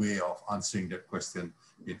have no way of answering that question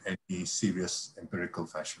in any serious empirical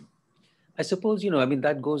fashion. I suppose, you know, I mean,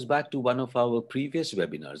 that goes back to one of our previous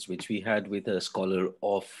webinars, which we had with a scholar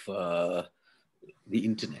of the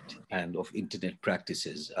internet and of internet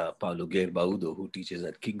practices, Paulo Gerbaudo, who teaches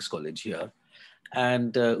at King's College here.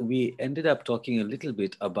 And we ended up talking a little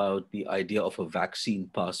bit about the idea of a vaccine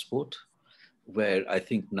passport, where I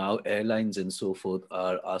think now airlines and so forth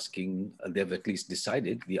are asking, they've at least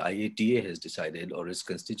decided, the IATA has decided, or its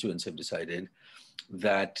constituents have decided,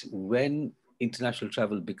 that when international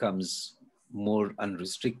travel becomes more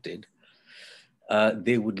unrestricted,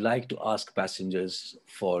 they would like to ask passengers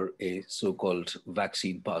for a so-called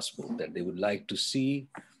vaccine passport, that they would like to see,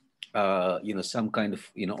 you know, some kind of,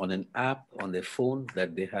 you know, on an app on their phone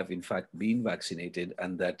that they have in fact been vaccinated,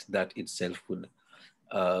 and that itself would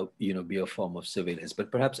be a form of surveillance.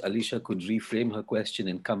 But perhaps Alicia could reframe her question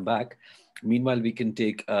and come back. Meanwhile, we can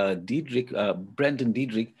take Brendan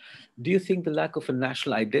Diedrich. Do you think the lack of a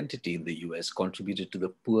national identity in the US contributed to the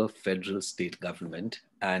poor federal state government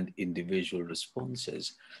and individual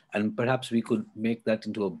responses? And perhaps we could make that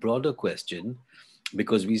into a broader question,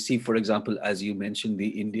 because we see, for example, as you mentioned, the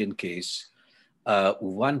Indian case,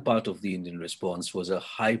 one part of the Indian response was a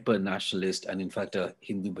hyper-nationalist and in fact a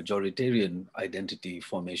Hindu majoritarian identity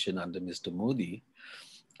formation under Mr. Modi.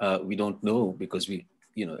 We don't know because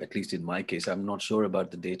at least in my case, I'm not sure about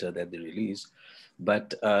the data that they release,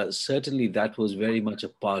 but certainly that was very much a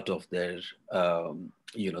part of their,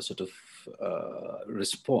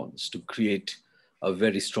 response to create a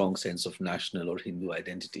very strong sense of national or Hindu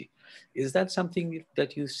identity. Is that something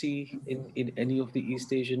that you see in any of the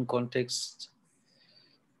East Asian contexts?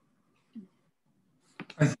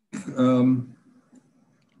 I think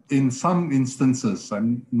in some instances,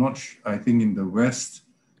 I think in the West,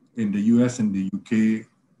 in the US and the UK,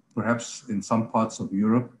 perhaps in some parts of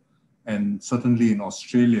Europe, and certainly in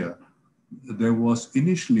Australia, there was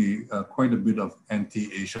initially quite a bit of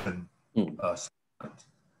anti-Asian sentiment.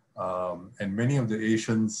 And many of the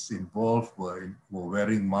Asians involved were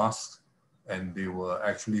wearing masks, and they were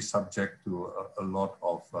actually subject to a lot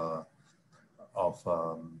of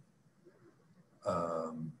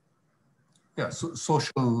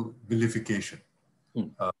social vilification.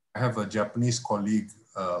 I have a Japanese colleague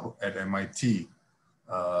at MIT,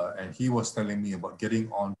 and he was telling me about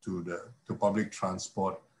getting onto the public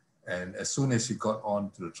transport. And as soon as he got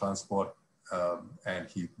onto the transport and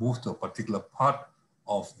he moved to a particular part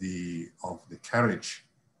of the carriage,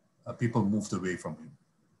 people moved away from him.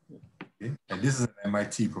 Okay? And this is an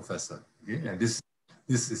MIT professor. Okay? And this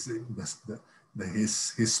is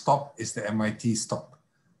his stop is the MIT stop.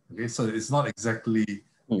 Okay, so it's not exactly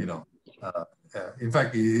in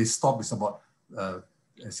fact, his stop is about,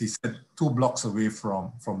 as he said, 2 blocks away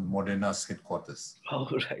from Moderna's headquarters. Oh,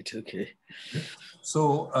 right, okay.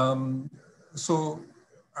 So, so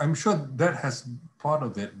I'm sure that has part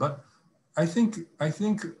of it, but I think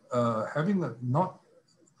having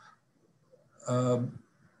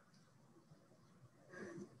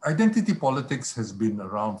identity politics has been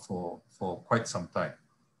around for quite some time,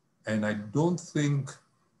 and I don't think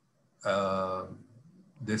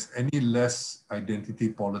there's any less identity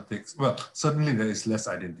politics. Well, certainly there is less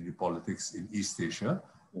identity politics in East Asia,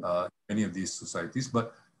 many of these societies.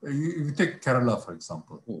 But if you take Kerala, for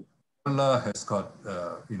example, Kerala has got,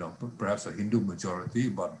 perhaps a Hindu majority,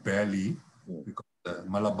 but barely, because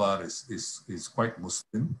Malabar is quite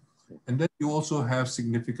Muslim. And then you also have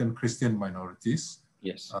significant Christian minorities.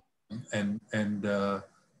 Yes.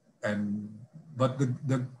 But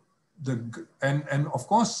of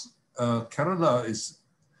course, Kerala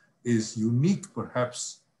is unique,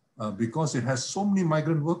 perhaps, because it has so many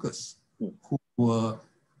migrant workers who were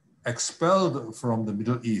expelled from the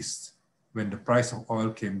Middle East when the price of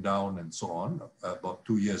oil came down and so on, about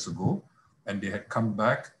 2 years ago, and they had come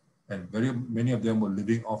back, and very many of them were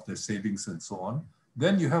living off their savings and so on.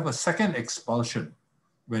 Then you have a second expulsion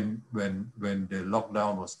when the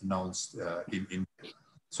lockdown was announced in India.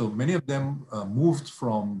 So many of them moved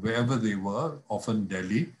from wherever they were, often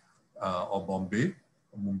Delhi or Bombay,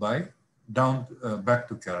 or Mumbai, down back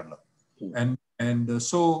to Kerala.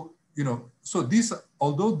 So these,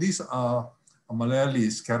 although these are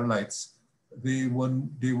Malayalis, Keralites, they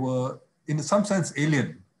were in some sense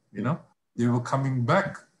alien. They were coming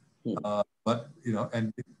back, but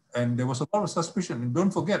and there was a lot of suspicion. And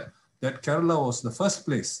don't forget that Kerala was the first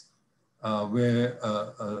place where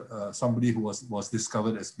somebody who was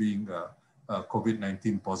discovered as being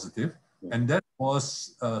COVID-19 positive. And that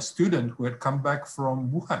was a student who had come back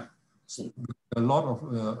from Wuhan. A lot of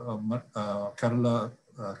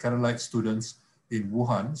Keralite students in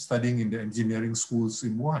Wuhan studying in the engineering schools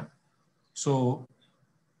in Wuhan. So,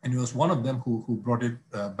 and it was one of them who brought it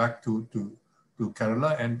back to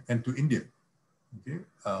Kerala and to India. Okay?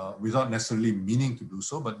 Without necessarily meaning to do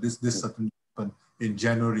so, but this certainly happened in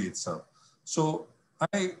January itself. So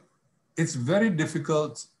it's very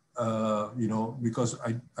difficult, because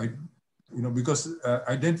because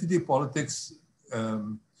identity politics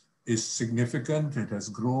is significant. It has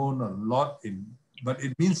grown a lot but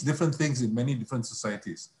it means different things in many different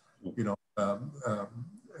societies.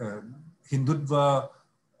 Hindutva,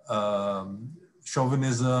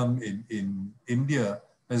 chauvinism in India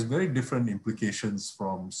has very different implications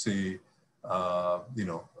from, say,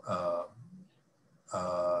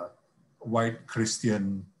 white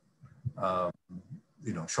Christian,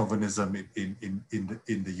 chauvinism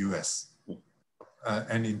in the US,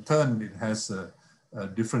 and in turn it has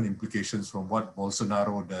different implications from what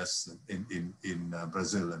Bolsonaro does in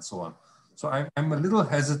Brazil and so on. So I'm a little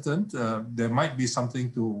hesitant. There might be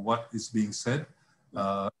something to what is being said.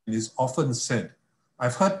 It is often said.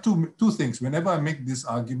 I've heard two things. Whenever I make this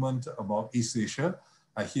argument about East Asia,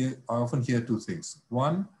 I often hear two things.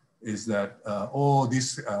 One is that,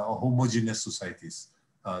 these are homogeneous societies.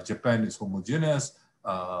 Japan is homogeneous,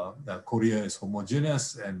 Korea is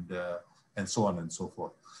homogeneous, and so on and so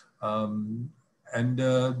forth.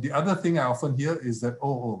 The other thing I often hear is that,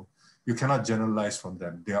 you cannot generalize from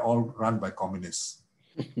them. They are all run by communists.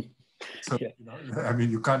 So, I mean,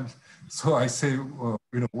 you can't. So I say,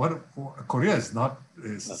 Korea is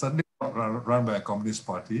certainly not run by a communist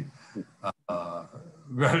party.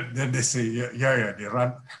 Well, then they say, they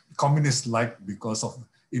run communist-like because of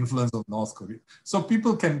influence of North Korea. So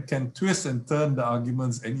people can twist and turn the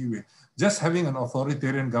arguments anyway. Just having an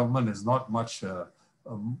authoritarian government is not much.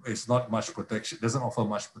 It's not much protection. Doesn't offer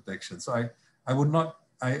much protection. So I would not.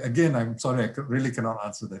 I'm sorry, I really cannot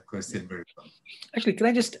answer that question very well. Actually, can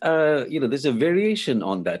I just, there's a variation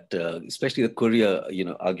on that, especially the Korea,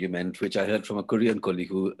 argument, which I heard from a Korean colleague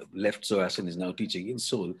who left SOAS and is now teaching in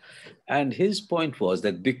Seoul. And his point was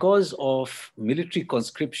that because of military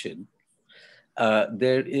conscription,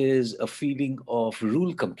 there is a feeling of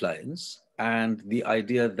rule compliance and the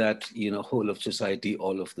idea that, whole of society,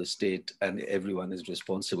 all of the state and everyone is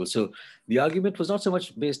responsible. So the argument was not so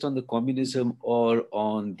much based on the communism or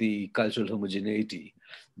on the cultural homogeneity,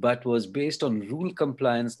 but was based on rule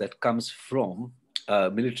compliance that comes from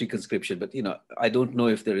military conscription. But, I don't know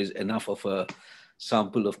if there is enough of a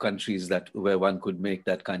sample of countries where one could make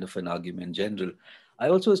that kind of an argument in general. I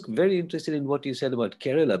also was very interested in what you said about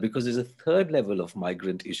Kerala, because there's a third level of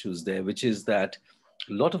migrant issues there, which is that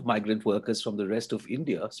a lot of migrant workers from the rest of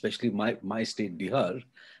India, especially my state, Bihar,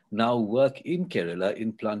 now work in Kerala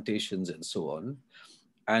in plantations and so on.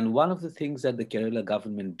 And one of the things that the Kerala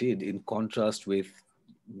government did, in contrast with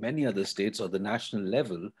many other states or the national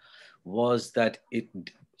level, was that it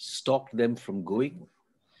stopped them from going.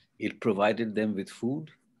 It provided them with food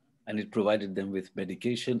and it provided them with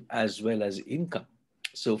medication as well as income.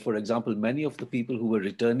 So, for example, many of the people who were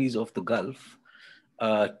returnees of the Gulf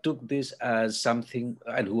took this as something,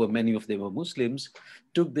 and many of them were Muslims,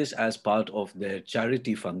 took this as part of their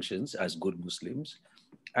charity functions as good Muslims.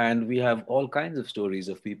 And we have all kinds of stories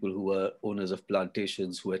of people who were owners of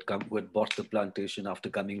plantations who had bought the plantation after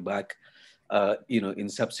coming back, in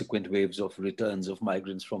subsequent waves of returns of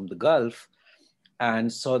migrants from the Gulf,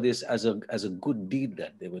 and saw this as a good deed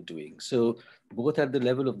that they were doing. So both at the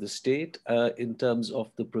level of the state, in terms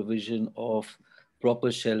of the provision of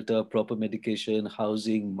proper shelter, proper medication,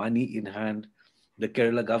 housing, money in hand. The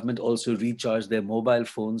Kerala government also recharged their mobile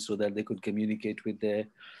phones so that they could communicate with their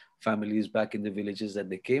families back in the villages that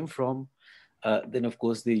they came from. Then, of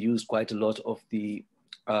course, they used quite a lot of the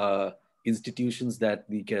institutions that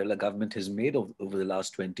the Kerala government has made over the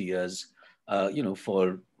last 20 years,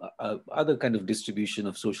 for other kind of distribution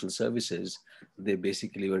of social services. They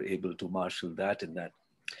basically were able to marshal that and that.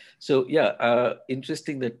 So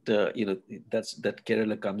interesting that that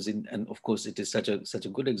Kerala comes in, and of course it is such a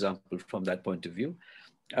good example from that point of view.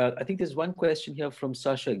 I think there's one question here from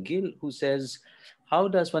Sasha Gill, who says, "How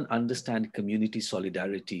does one understand community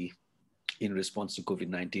solidarity in response to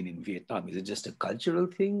COVID-19 in Vietnam? Is it just a cultural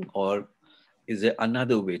thing, or is there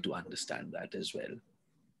another way to understand that as well?"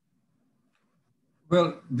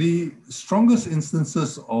 Well, the strongest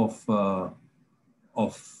instances of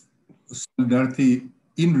solidarity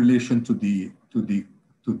in relation to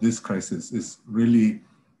this crisis is really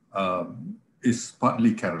is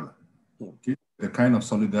partly Kerala. Okay, the kind of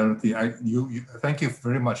solidarity. Thank you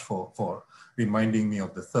very much for reminding me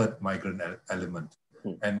of the third migrant element.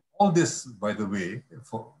 And all this, by the way,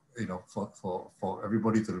 for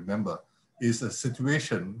everybody to remember, is a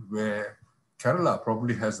situation where Kerala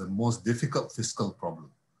probably has the most difficult fiscal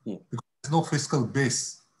problem because there's no fiscal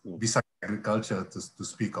base besides agriculture to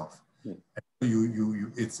speak of. And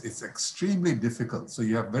it's extremely difficult. So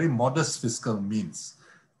you have very modest fiscal means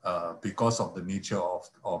because of the nature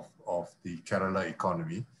of the Kerala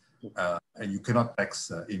economy, and you cannot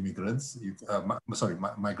tax immigrants.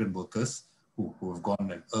 Migrant workers who have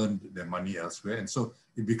gone and earned their money elsewhere, and so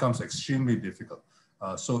it becomes extremely difficult.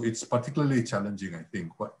 So it's particularly challenging, I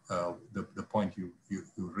think. What the point you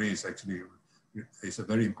raise actually is a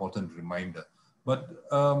very important reminder. But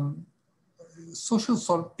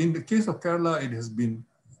in the case of Kerala, it has been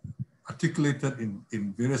articulated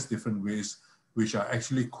in various different ways, which are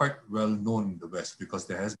actually quite well known in the West because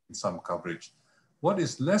there has been some coverage. What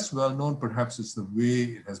is less well known, perhaps, is the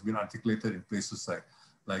way it has been articulated in places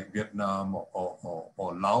like Vietnam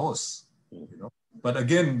or Laos, you know. But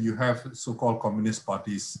again, you have so-called communist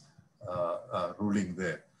parties ruling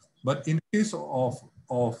there. But in case of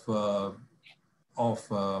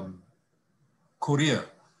Korea,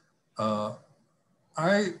 part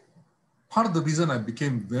of the reason I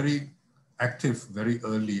became very active very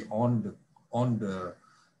early on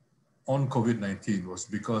COVID-19 was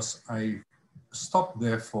because I stopped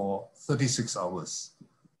there for 36 hours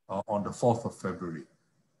on the 4th of February.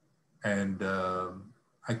 And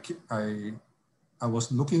I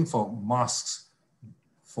was looking for masks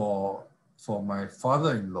for my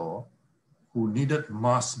father-in-law, who needed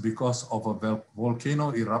masks because of a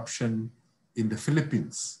volcano eruption in the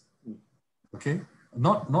Philippines. Okay,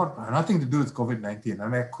 nothing to do with COVID-19,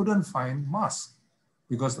 and I couldn't find masks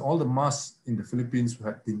because all the masks in the Philippines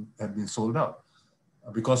had been sold out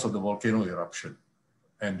because of the volcano eruption,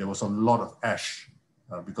 and there was a lot of ash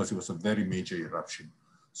because it was a very major eruption.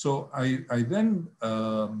 So I then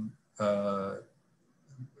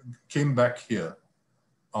came back here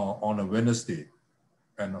on a Wednesday,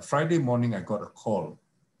 and a Friday morning I got a call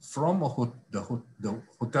from the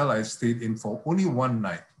hotel I stayed in for only one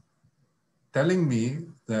night, telling me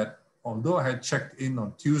that although I had checked in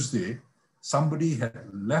on Tuesday, somebody had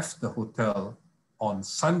left the hotel on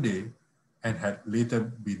Sunday and had later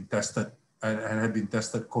been tested and had been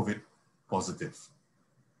tested COVID positive.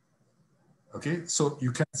 Okay, so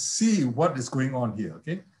you can see what is going on here.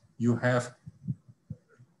 Okay, you have,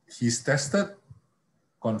 he's tested,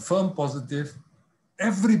 confirmed positive.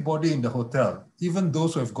 Everybody in the hotel, even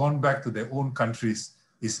those who have gone back to their own countries,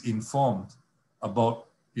 is informed about,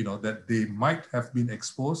 you know, that they might have been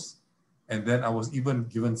exposed. And then I was even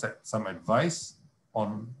given some advice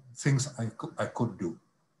on things I could do.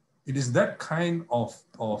 It is that kind of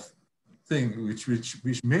thing which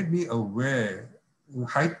made me aware,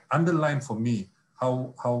 underlined for me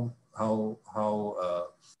how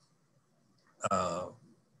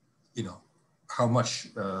you know, how much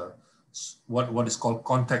what is called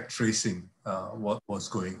contact tracing what was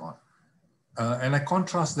going on. And I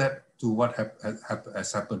contrast that to what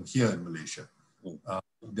has happened here in Malaysia.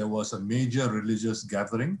 There was a major religious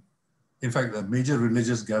gathering. In fact, a major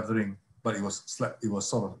religious gathering, but it was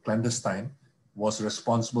sort of clandestine, was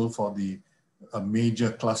responsible for a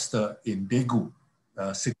major cluster in Daegu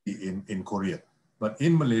city in Korea. But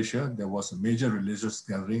in Malaysia, there was a major religious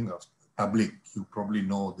gathering of Tabligh. You probably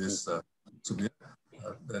know this, Subir.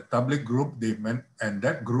 The Tabligh group, and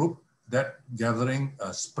that gathering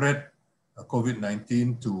spread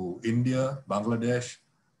COVID-19 to India, Bangladesh,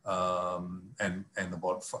 and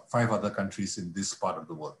about 5 other countries in this part of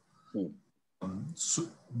the world.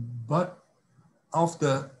 But of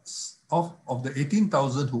the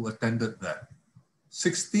 18,000 who attended that,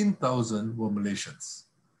 16,000 were Malaysians.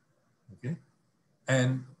 Okay,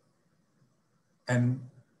 and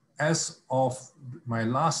as of my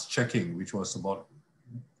last checking, which was about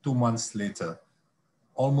 2 months later,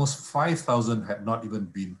 almost 5,000 had not even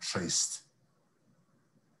been traced.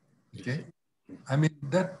 Okay, I mean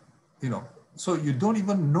that, you know, so you don't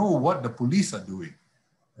even know what the police are doing.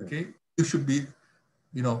 Okay, you should be,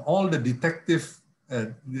 you know, all the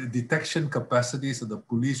detection capacities of the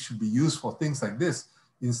police should be used for things like this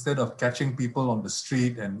instead of catching people on the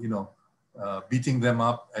street and, you know, beating them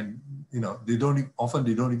up, and, you know, they don't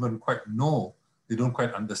even quite know, they don't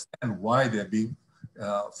quite understand why they're being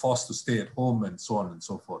forced to stay at home and so on and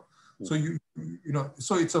so forth. So you know,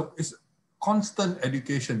 so it's constant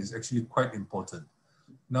education is actually quite important.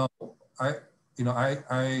 Now, I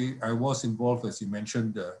was involved, as you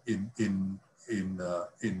mentioned, in the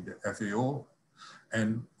FAO,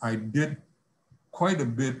 and I did quite a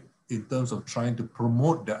bit in terms of trying to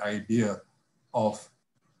promote the idea of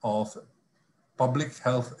public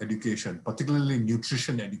health education, particularly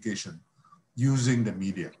nutrition education, using the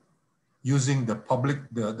media, using the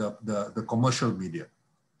the commercial media.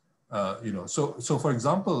 You know, so for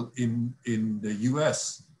example, in the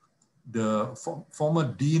US, the former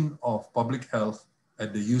dean of public health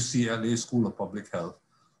at the UCLA School of Public Health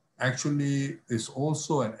actually is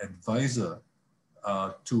also an advisor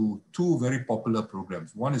to 2 very popular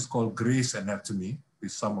programs. One is called Grey's Anatomy,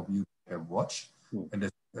 which some of you have watched, and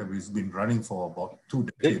it's been running for about 2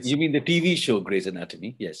 decades. You mean the TV show Grey's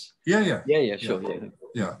Anatomy? Yes. Yeah, sure.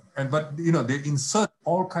 Yeah, but you know, they insert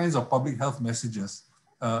all kinds of public health messages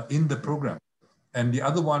in the program. And the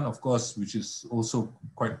other one, of course, which is also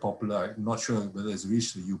quite popular, I'm not sure whether it's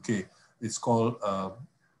reached the UK, it's called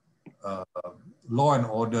Law and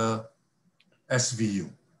Order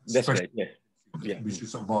SVU. That's right, yeah. Which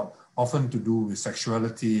is about often to do with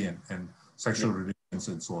sexuality and sexual relations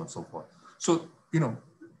and so on and so forth. So, you know,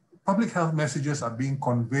 public health messages are being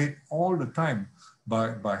conveyed all the time.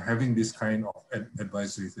 by having this kind of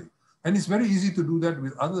advisory thing. And it's very easy to do that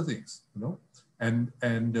with other things, you know.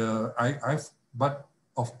 But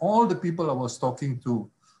of all the people I was talking to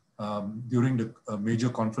during the major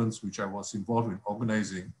conference which I was involved in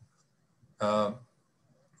organizing,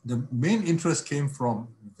 the main interest came from,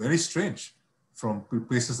 very strange, from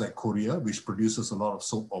places like Korea, which produces a lot of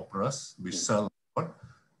soap operas, which sell a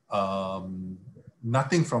lot.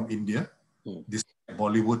 Nothing from India, this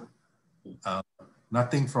Bollywood,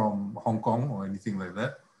 nothing from Hong Kong or anything like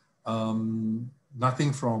that.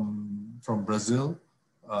 Nothing from Brazil,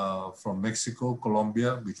 from Mexico,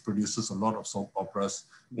 Colombia, which produces a lot of soap operas.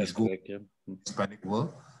 That's correct, yeah. Hispanic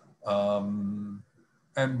world.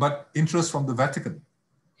 But interest from the Vatican.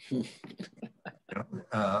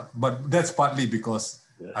 But that's partly because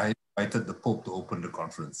I invited the Pope to open the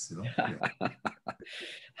conference. You know,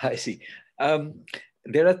 I see.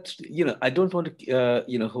 There are, I don't want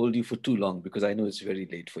to, hold you for too long because I know it's very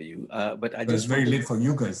late for you. But I just it's very late for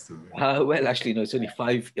you guys too. Well, actually, no, it's only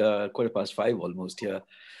 5:15 almost here.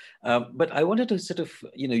 But I wanted to sort of,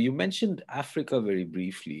 you mentioned Africa very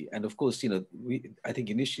briefly, and of course, I think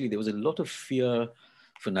initially there was a lot of fear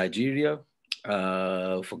for Nigeria,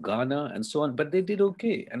 for Ghana, and so on, but they did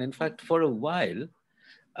okay. And in fact, for a while,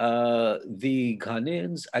 the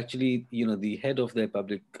Ghanaians actually, the head of their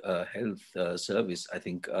public health service, I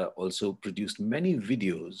think, also produced many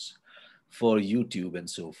videos for YouTube and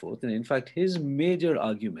so forth. And in fact, his major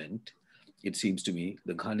argument, it seems to me,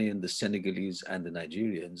 the Ghanaian, the Senegalese, and the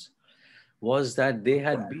Nigerians, was that they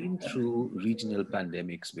had been through regional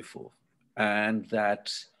pandemics before, and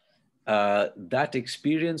that that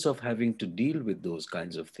experience of having to deal with those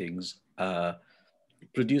kinds of things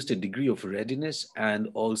produced a degree of readiness and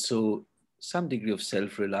also some degree of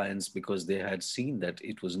self-reliance, because they had seen that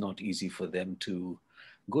it was not easy for them to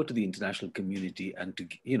go to the international community and to,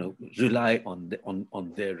 rely on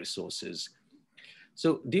their resources.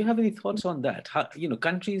 So do you have any thoughts on that? How,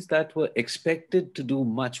 countries that were expected to do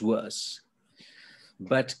much worse,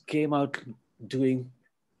 but came out doing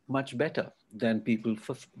much better than people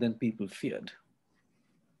feared.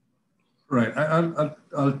 Right.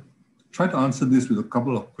 I'll try to answer this with a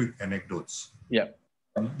couple of quick anecdotes. Yeah.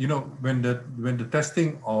 When the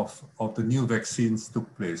testing of the new vaccines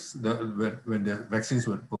took place, when the vaccines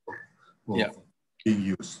were being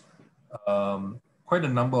used, quite a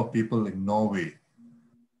number of people in Norway,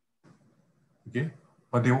 okay,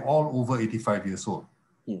 but they were all over 85 years old.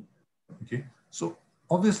 Okay, so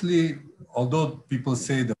obviously, although people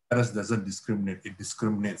say the virus doesn't discriminate, it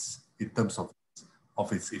discriminates in terms of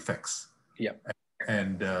its effects. Yeah.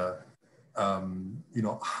 And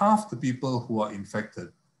half the people who are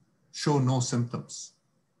infected show no symptoms.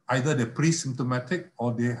 Either they're pre-symptomatic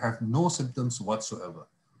or they have no symptoms whatsoever.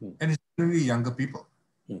 And it's generally younger people.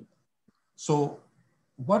 So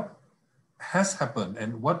what has happened,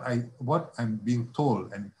 and what I'm being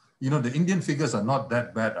told, and the Indian figures are not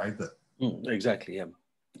that bad either. Exactly, yeah.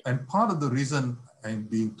 And part of the reason I'm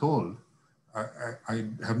being told, I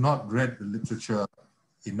have not read the literature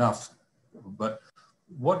enough, but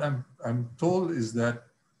what I'm told is that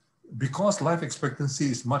because life expectancy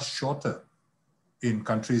is much shorter in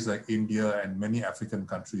countries like India and many African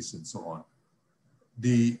countries and so on,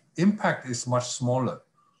 the impact is much smaller.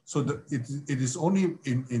 So it is only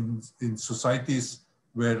in societies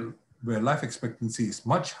where life expectancy is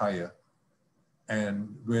much higher,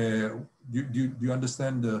 and where you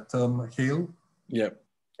understand the term HALE? Yeah.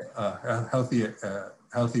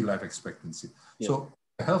 Healthy life expectancy. Yeah. So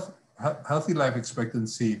healthy life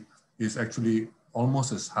expectancy is actually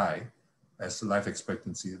almost as high as life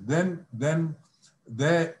expectancy. Then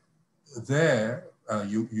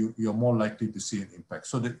you're more likely to see an impact.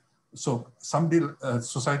 So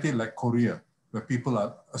society like Korea, where people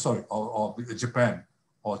are or Japan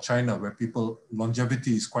or China, where people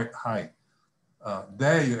longevity is quite high,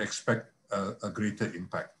 there you expect a greater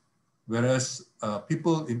impact. Whereas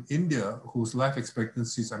people in India whose life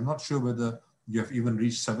expectancies, I'm not sure whether you have even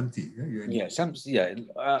reached 70.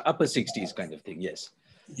 Upper 60s kind of thing, yes.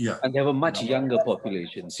 Yeah. And they have a much younger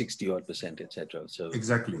population, 60-odd%, etc. So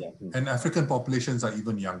exactly. Yeah. And African populations are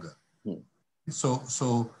even younger.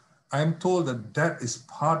 So I'm told that is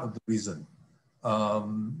part of the reason.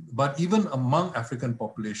 But even among African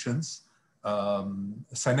populations,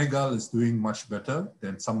 Senegal is doing much better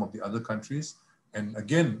than some of the other countries. And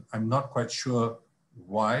again, I'm not quite sure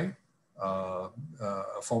why. A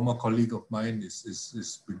former colleague of mine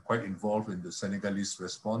is been quite involved in the Senegalese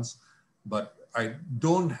response, but I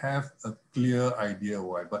don't have a clear idea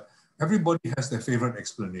why. But everybody has their favorite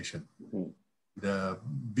explanation. The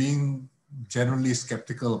being generally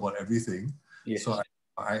skeptical about everything. Yes. So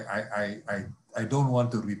I I don't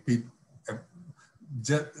want to repeat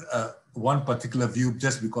just, one particular view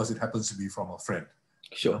just because it happens to be from a friend.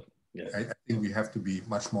 Sure. Yeah. I think we have to be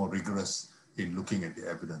much more rigorous in looking at the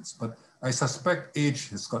evidence. But I suspect age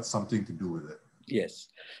has got something to do with it. Yes.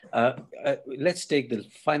 Let's take the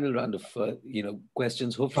final round of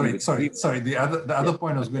questions. Hopefully, Sorry. The other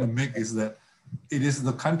point I was going to make is that it is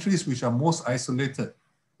the countries which are most isolated,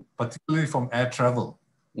 particularly from air travel.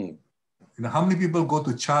 Mm. You know, how many people go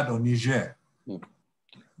to Chad or Niger? Mm.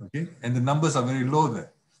 Okay, and the numbers are very low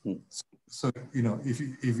there. Mm. So you know,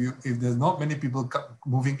 if there's not many people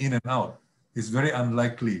moving in and out, it's very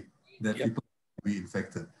unlikely that people will be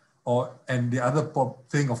infected. And the other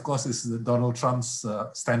thing, of course, is Donald Trump's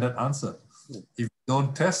standard answer: if you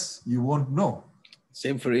don't test, you won't know.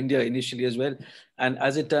 Same for India initially as well. And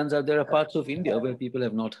as it turns out, there are parts of India where people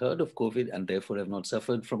have not heard of COVID and therefore have not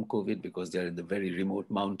suffered from COVID because they're in the very remote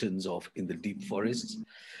mountains in the deep forests.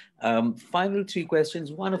 Final three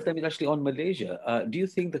questions. One of them is actually on Malaysia. Do you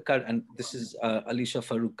think the current, and this is Alisha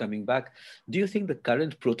Farouk coming back, do you think the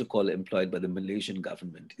current protocol employed by the Malaysian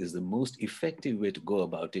government is the most effective way to go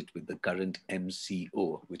about it with the current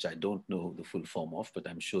MCO, which I don't know the full form of, but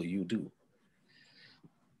I'm sure you do?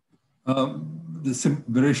 The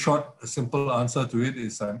very short, simple answer to it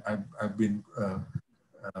is I've been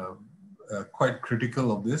quite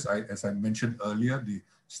critical of this. As I mentioned earlier, the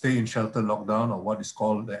stay in shelter lockdown, or what is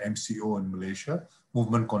called the MCO in Malaysia,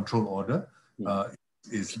 Movement Control Order,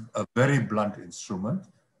 is a very blunt instrument,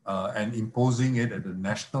 and imposing it at the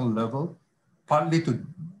national level,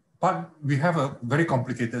 we have a very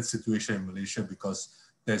complicated situation in Malaysia because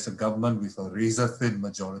there's a government with a razor-thin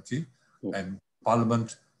majority, and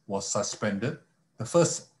Parliament was suspended. The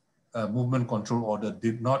first movement control order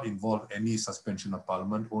did not involve any suspension of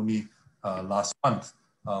Parliament. Only last month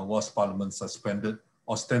was Parliament suspended,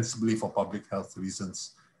 ostensibly for public health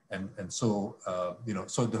reasons. And so,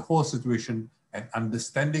 so the whole situation and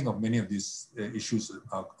understanding of many of these issues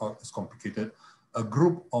is complicated. A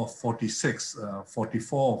group of 46,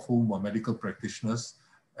 44 of whom were medical practitioners,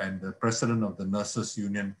 and the president of the Nurses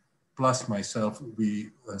Union, plus myself, we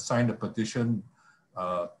signed a petition,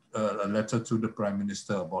 a letter to the Prime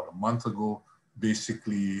Minister about a month ago,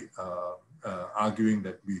 basically arguing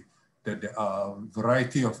that there are a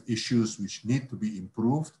variety of issues which need to be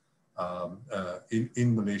improved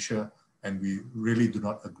in Malaysia, and we really do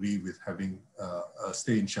not agree with having a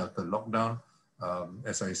stay-in-shelter lockdown.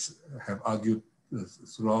 As I have argued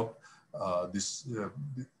throughout this,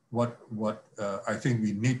 what I think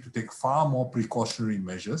we need to take far more precautionary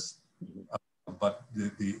measures, but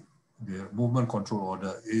the movement control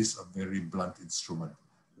order is a very blunt instrument.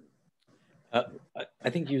 I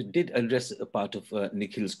think you did address a part of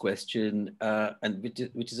Nikhil's question, and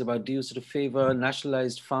which is about, do you sort of favor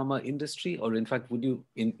nationalized pharma industry, or in fact, would you,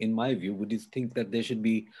 in my view, would you think that there should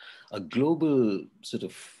be a global sort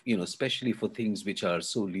of, especially for things which are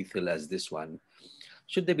so lethal as this one,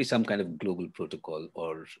 should there be some kind of global protocol,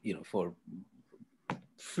 or for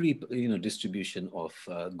free distribution of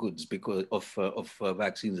goods, because of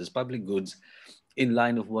vaccines as public goods, in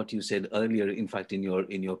line of what you said earlier, in fact, in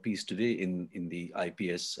your piece today in the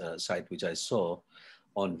IPS site, which I saw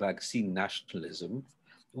on vaccine nationalism.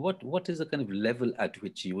 What is the kind of level at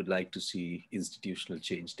which you would like to see institutional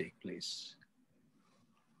change take place?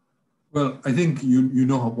 Well, I think you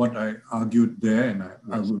know what I argued there,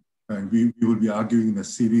 and we will be arguing in a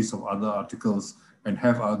series of other articles and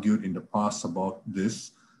have argued in the past about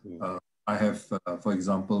this. I have, for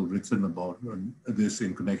example, written about this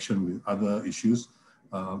in connection with other issues.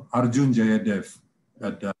 Arjun Jayadev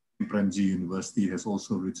at Premji University has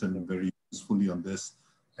also written very usefully on this.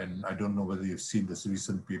 And I don't know whether you've seen this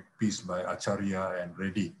recent piece by Acharya and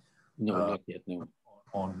Reddy. No, not yet, no.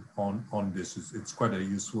 On this. It's quite a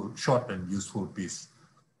useful, short and useful piece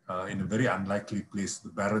in a very unlikely place, the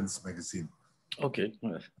Barron's magazine. Okay.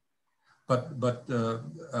 But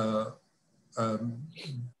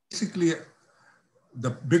basically, the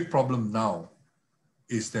big problem now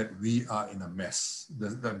is that we are in a mess.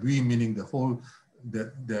 That we, meaning the whole,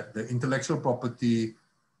 the intellectual property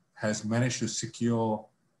has managed to secure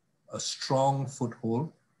a strong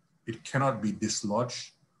foothold. It cannot be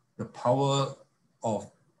dislodged. The power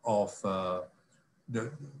of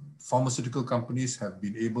the pharmaceutical companies have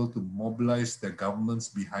been able to mobilize their governments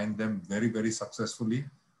behind them very, very successfully.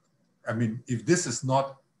 I mean, if this is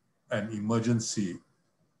not an emergency,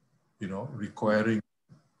 requiring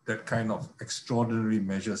that kind of extraordinary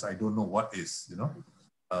measures, I don't know what is,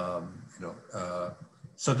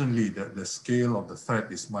 certainly the scale of the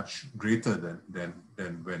threat is much greater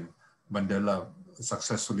than when Mandela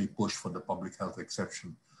successfully pushed for the public health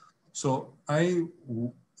exception. So I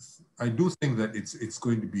I do think that it's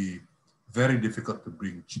going to be very difficult to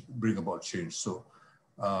bring about change. So,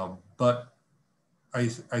 but I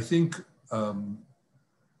think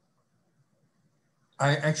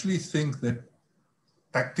I actually think that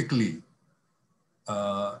tactically,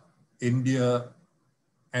 India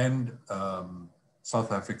and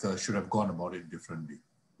South Africa should have gone about it differently.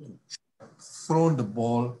 Thrown the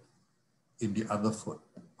ball in the other foot.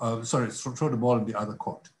 Throw the ball in the other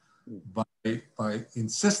court by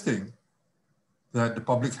insisting that the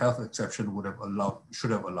public health exception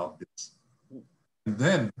should have allowed this. And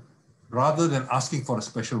then, rather than asking for a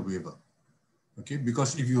special waiver, okay,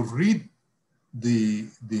 because if you read the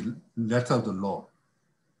letter of the law,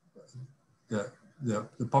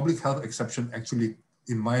 the public health exception actually,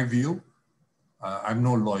 in my view, I'm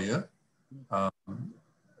no lawyer,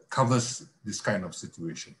 covers this kind of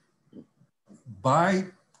situation. By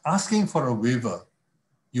asking for a waiver,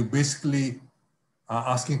 you basically are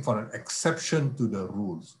asking for an exception to the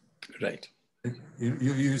rules. Right.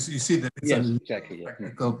 You see that it's exactly,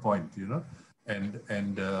 technical point,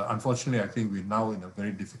 and unfortunately, I think we're now in a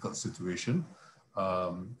very difficult situation.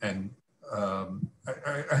 I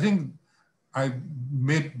think I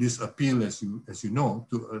made this appeal, as you know,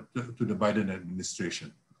 to the Biden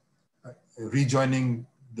administration. Rejoining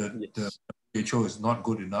the WHO is not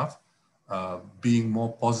good enough. Being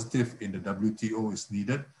more positive in the WTO is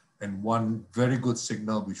needed, and one very good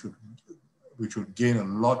signal which would gain a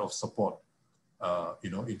lot of support,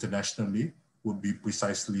 internationally, would be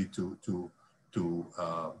precisely to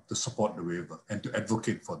support the waiver and to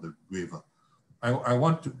advocate for the waiver. I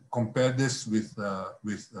want to compare this with the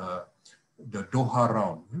Doha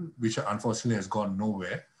round, which unfortunately has gone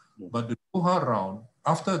nowhere. But the Doha round,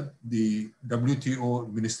 after the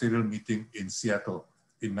WTO ministerial meeting in Seattle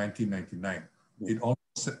in 1999, it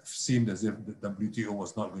almost seemed as if the WTO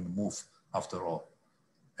was not going to move after all.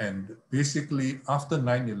 And basically, after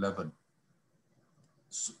 9/11,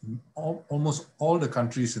 almost all the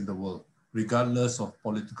countries in the world, regardless of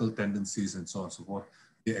political tendencies and so on and so forth,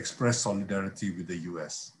 they expressed solidarity with the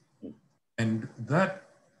US. And that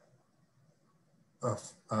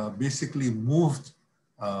basically moved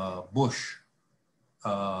Bush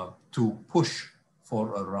to push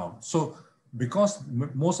for a round. So because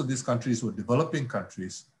most of these countries were developing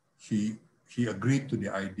countries, he agreed to the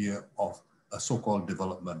idea of a so-called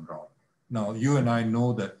development round. Now, you and I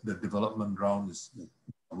know that the development round is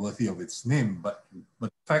worthy of its name, but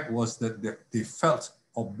the fact was that they felt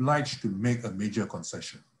obliged to make a major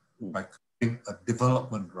concession by creating a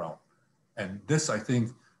development round. And this, I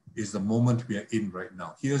think, is the moment we are in right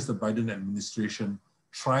now. Here's the Biden administration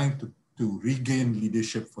trying to regain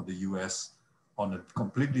leadership for the US on a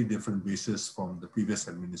completely different basis from the previous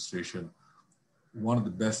administration. One of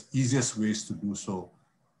the easiest ways to do so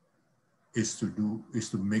is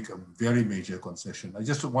to make a very major concession. I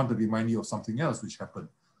just want to remind you of something else which happened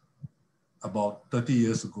about 30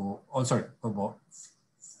 years ago, about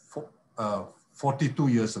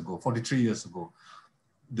 43 years ago,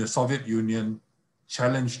 the Soviet Union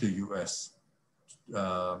challenged the US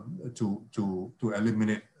to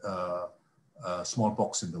eliminate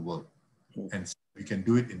smallpox in the world. And we can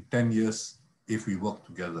do it in 10 years if we work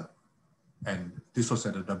together. And this was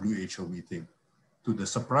at a WHO meeting. To the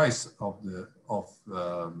surprise and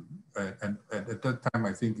at that time,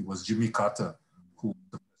 I think it was Jimmy Carter who was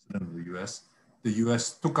the president of the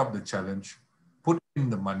US took up the challenge, put in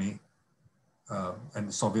the money, and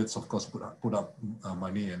the Soviets, of course, put up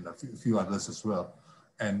money, and a few others as well.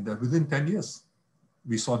 And within 10 years,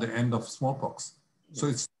 we saw the end of smallpox. So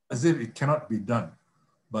it's as if it cannot be done.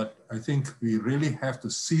 But I think we really have to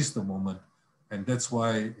seize the moment. And that's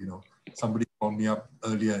why, somebody called me up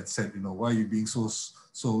earlier and said, why are you being so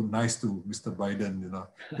nice to Mr. Biden,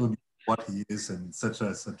 don't know what he is, and et cetera,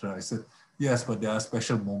 et cetera. I said, yes, but there are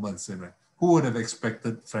special moments. Who would have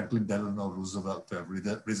expected Franklin Delano Roosevelt to have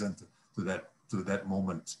risen to that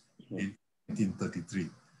moment in 1933?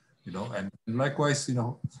 And likewise,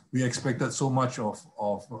 we expected so much of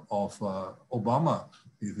Obama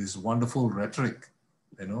with his wonderful rhetoric,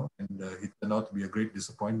 and it turned out to be a great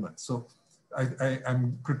disappointment. So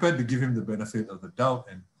I'm prepared to give him the benefit of the doubt,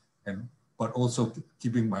 but also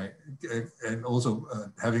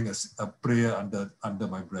having a prayer under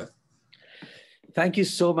my breath. Thank you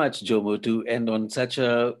so much, Jomo, to end on such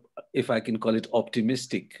a, if I can call it,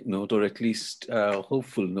 optimistic note, or at least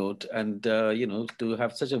hopeful note, and to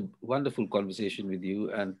have such a wonderful conversation with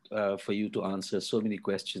you, and for you to answer so many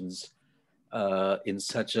questions in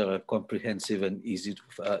such a comprehensive and easy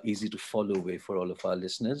to follow way for all of our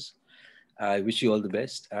listeners. I wish you all the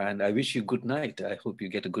best, and I wish you good night. I hope you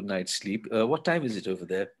get a good night's sleep. What time is it over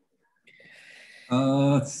there?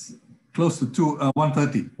 It's close to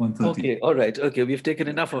 1:30. 1:30. Okay, all right. Okay, we've taken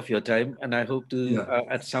enough of your time, and I hope to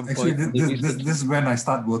at some Actually, point. this is when I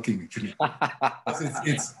start working. Actually,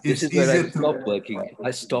 This it's is where I easier stop to working.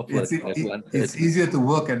 I stop working at it's 1:30. easier to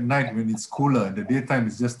work at night when it's cooler. The daytime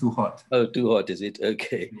is just too hot. Oh, too hot, is it?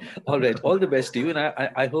 Okay. All right. All the best to you, and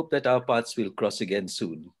I hope that our paths will cross again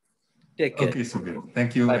soon. Take care. Okay, Subir.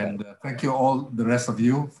 Thank you, Bye-bye. and thank you all the rest of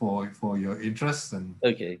you for your interest and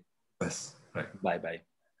Okay. best. Right. Bye-bye.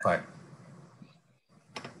 Bye.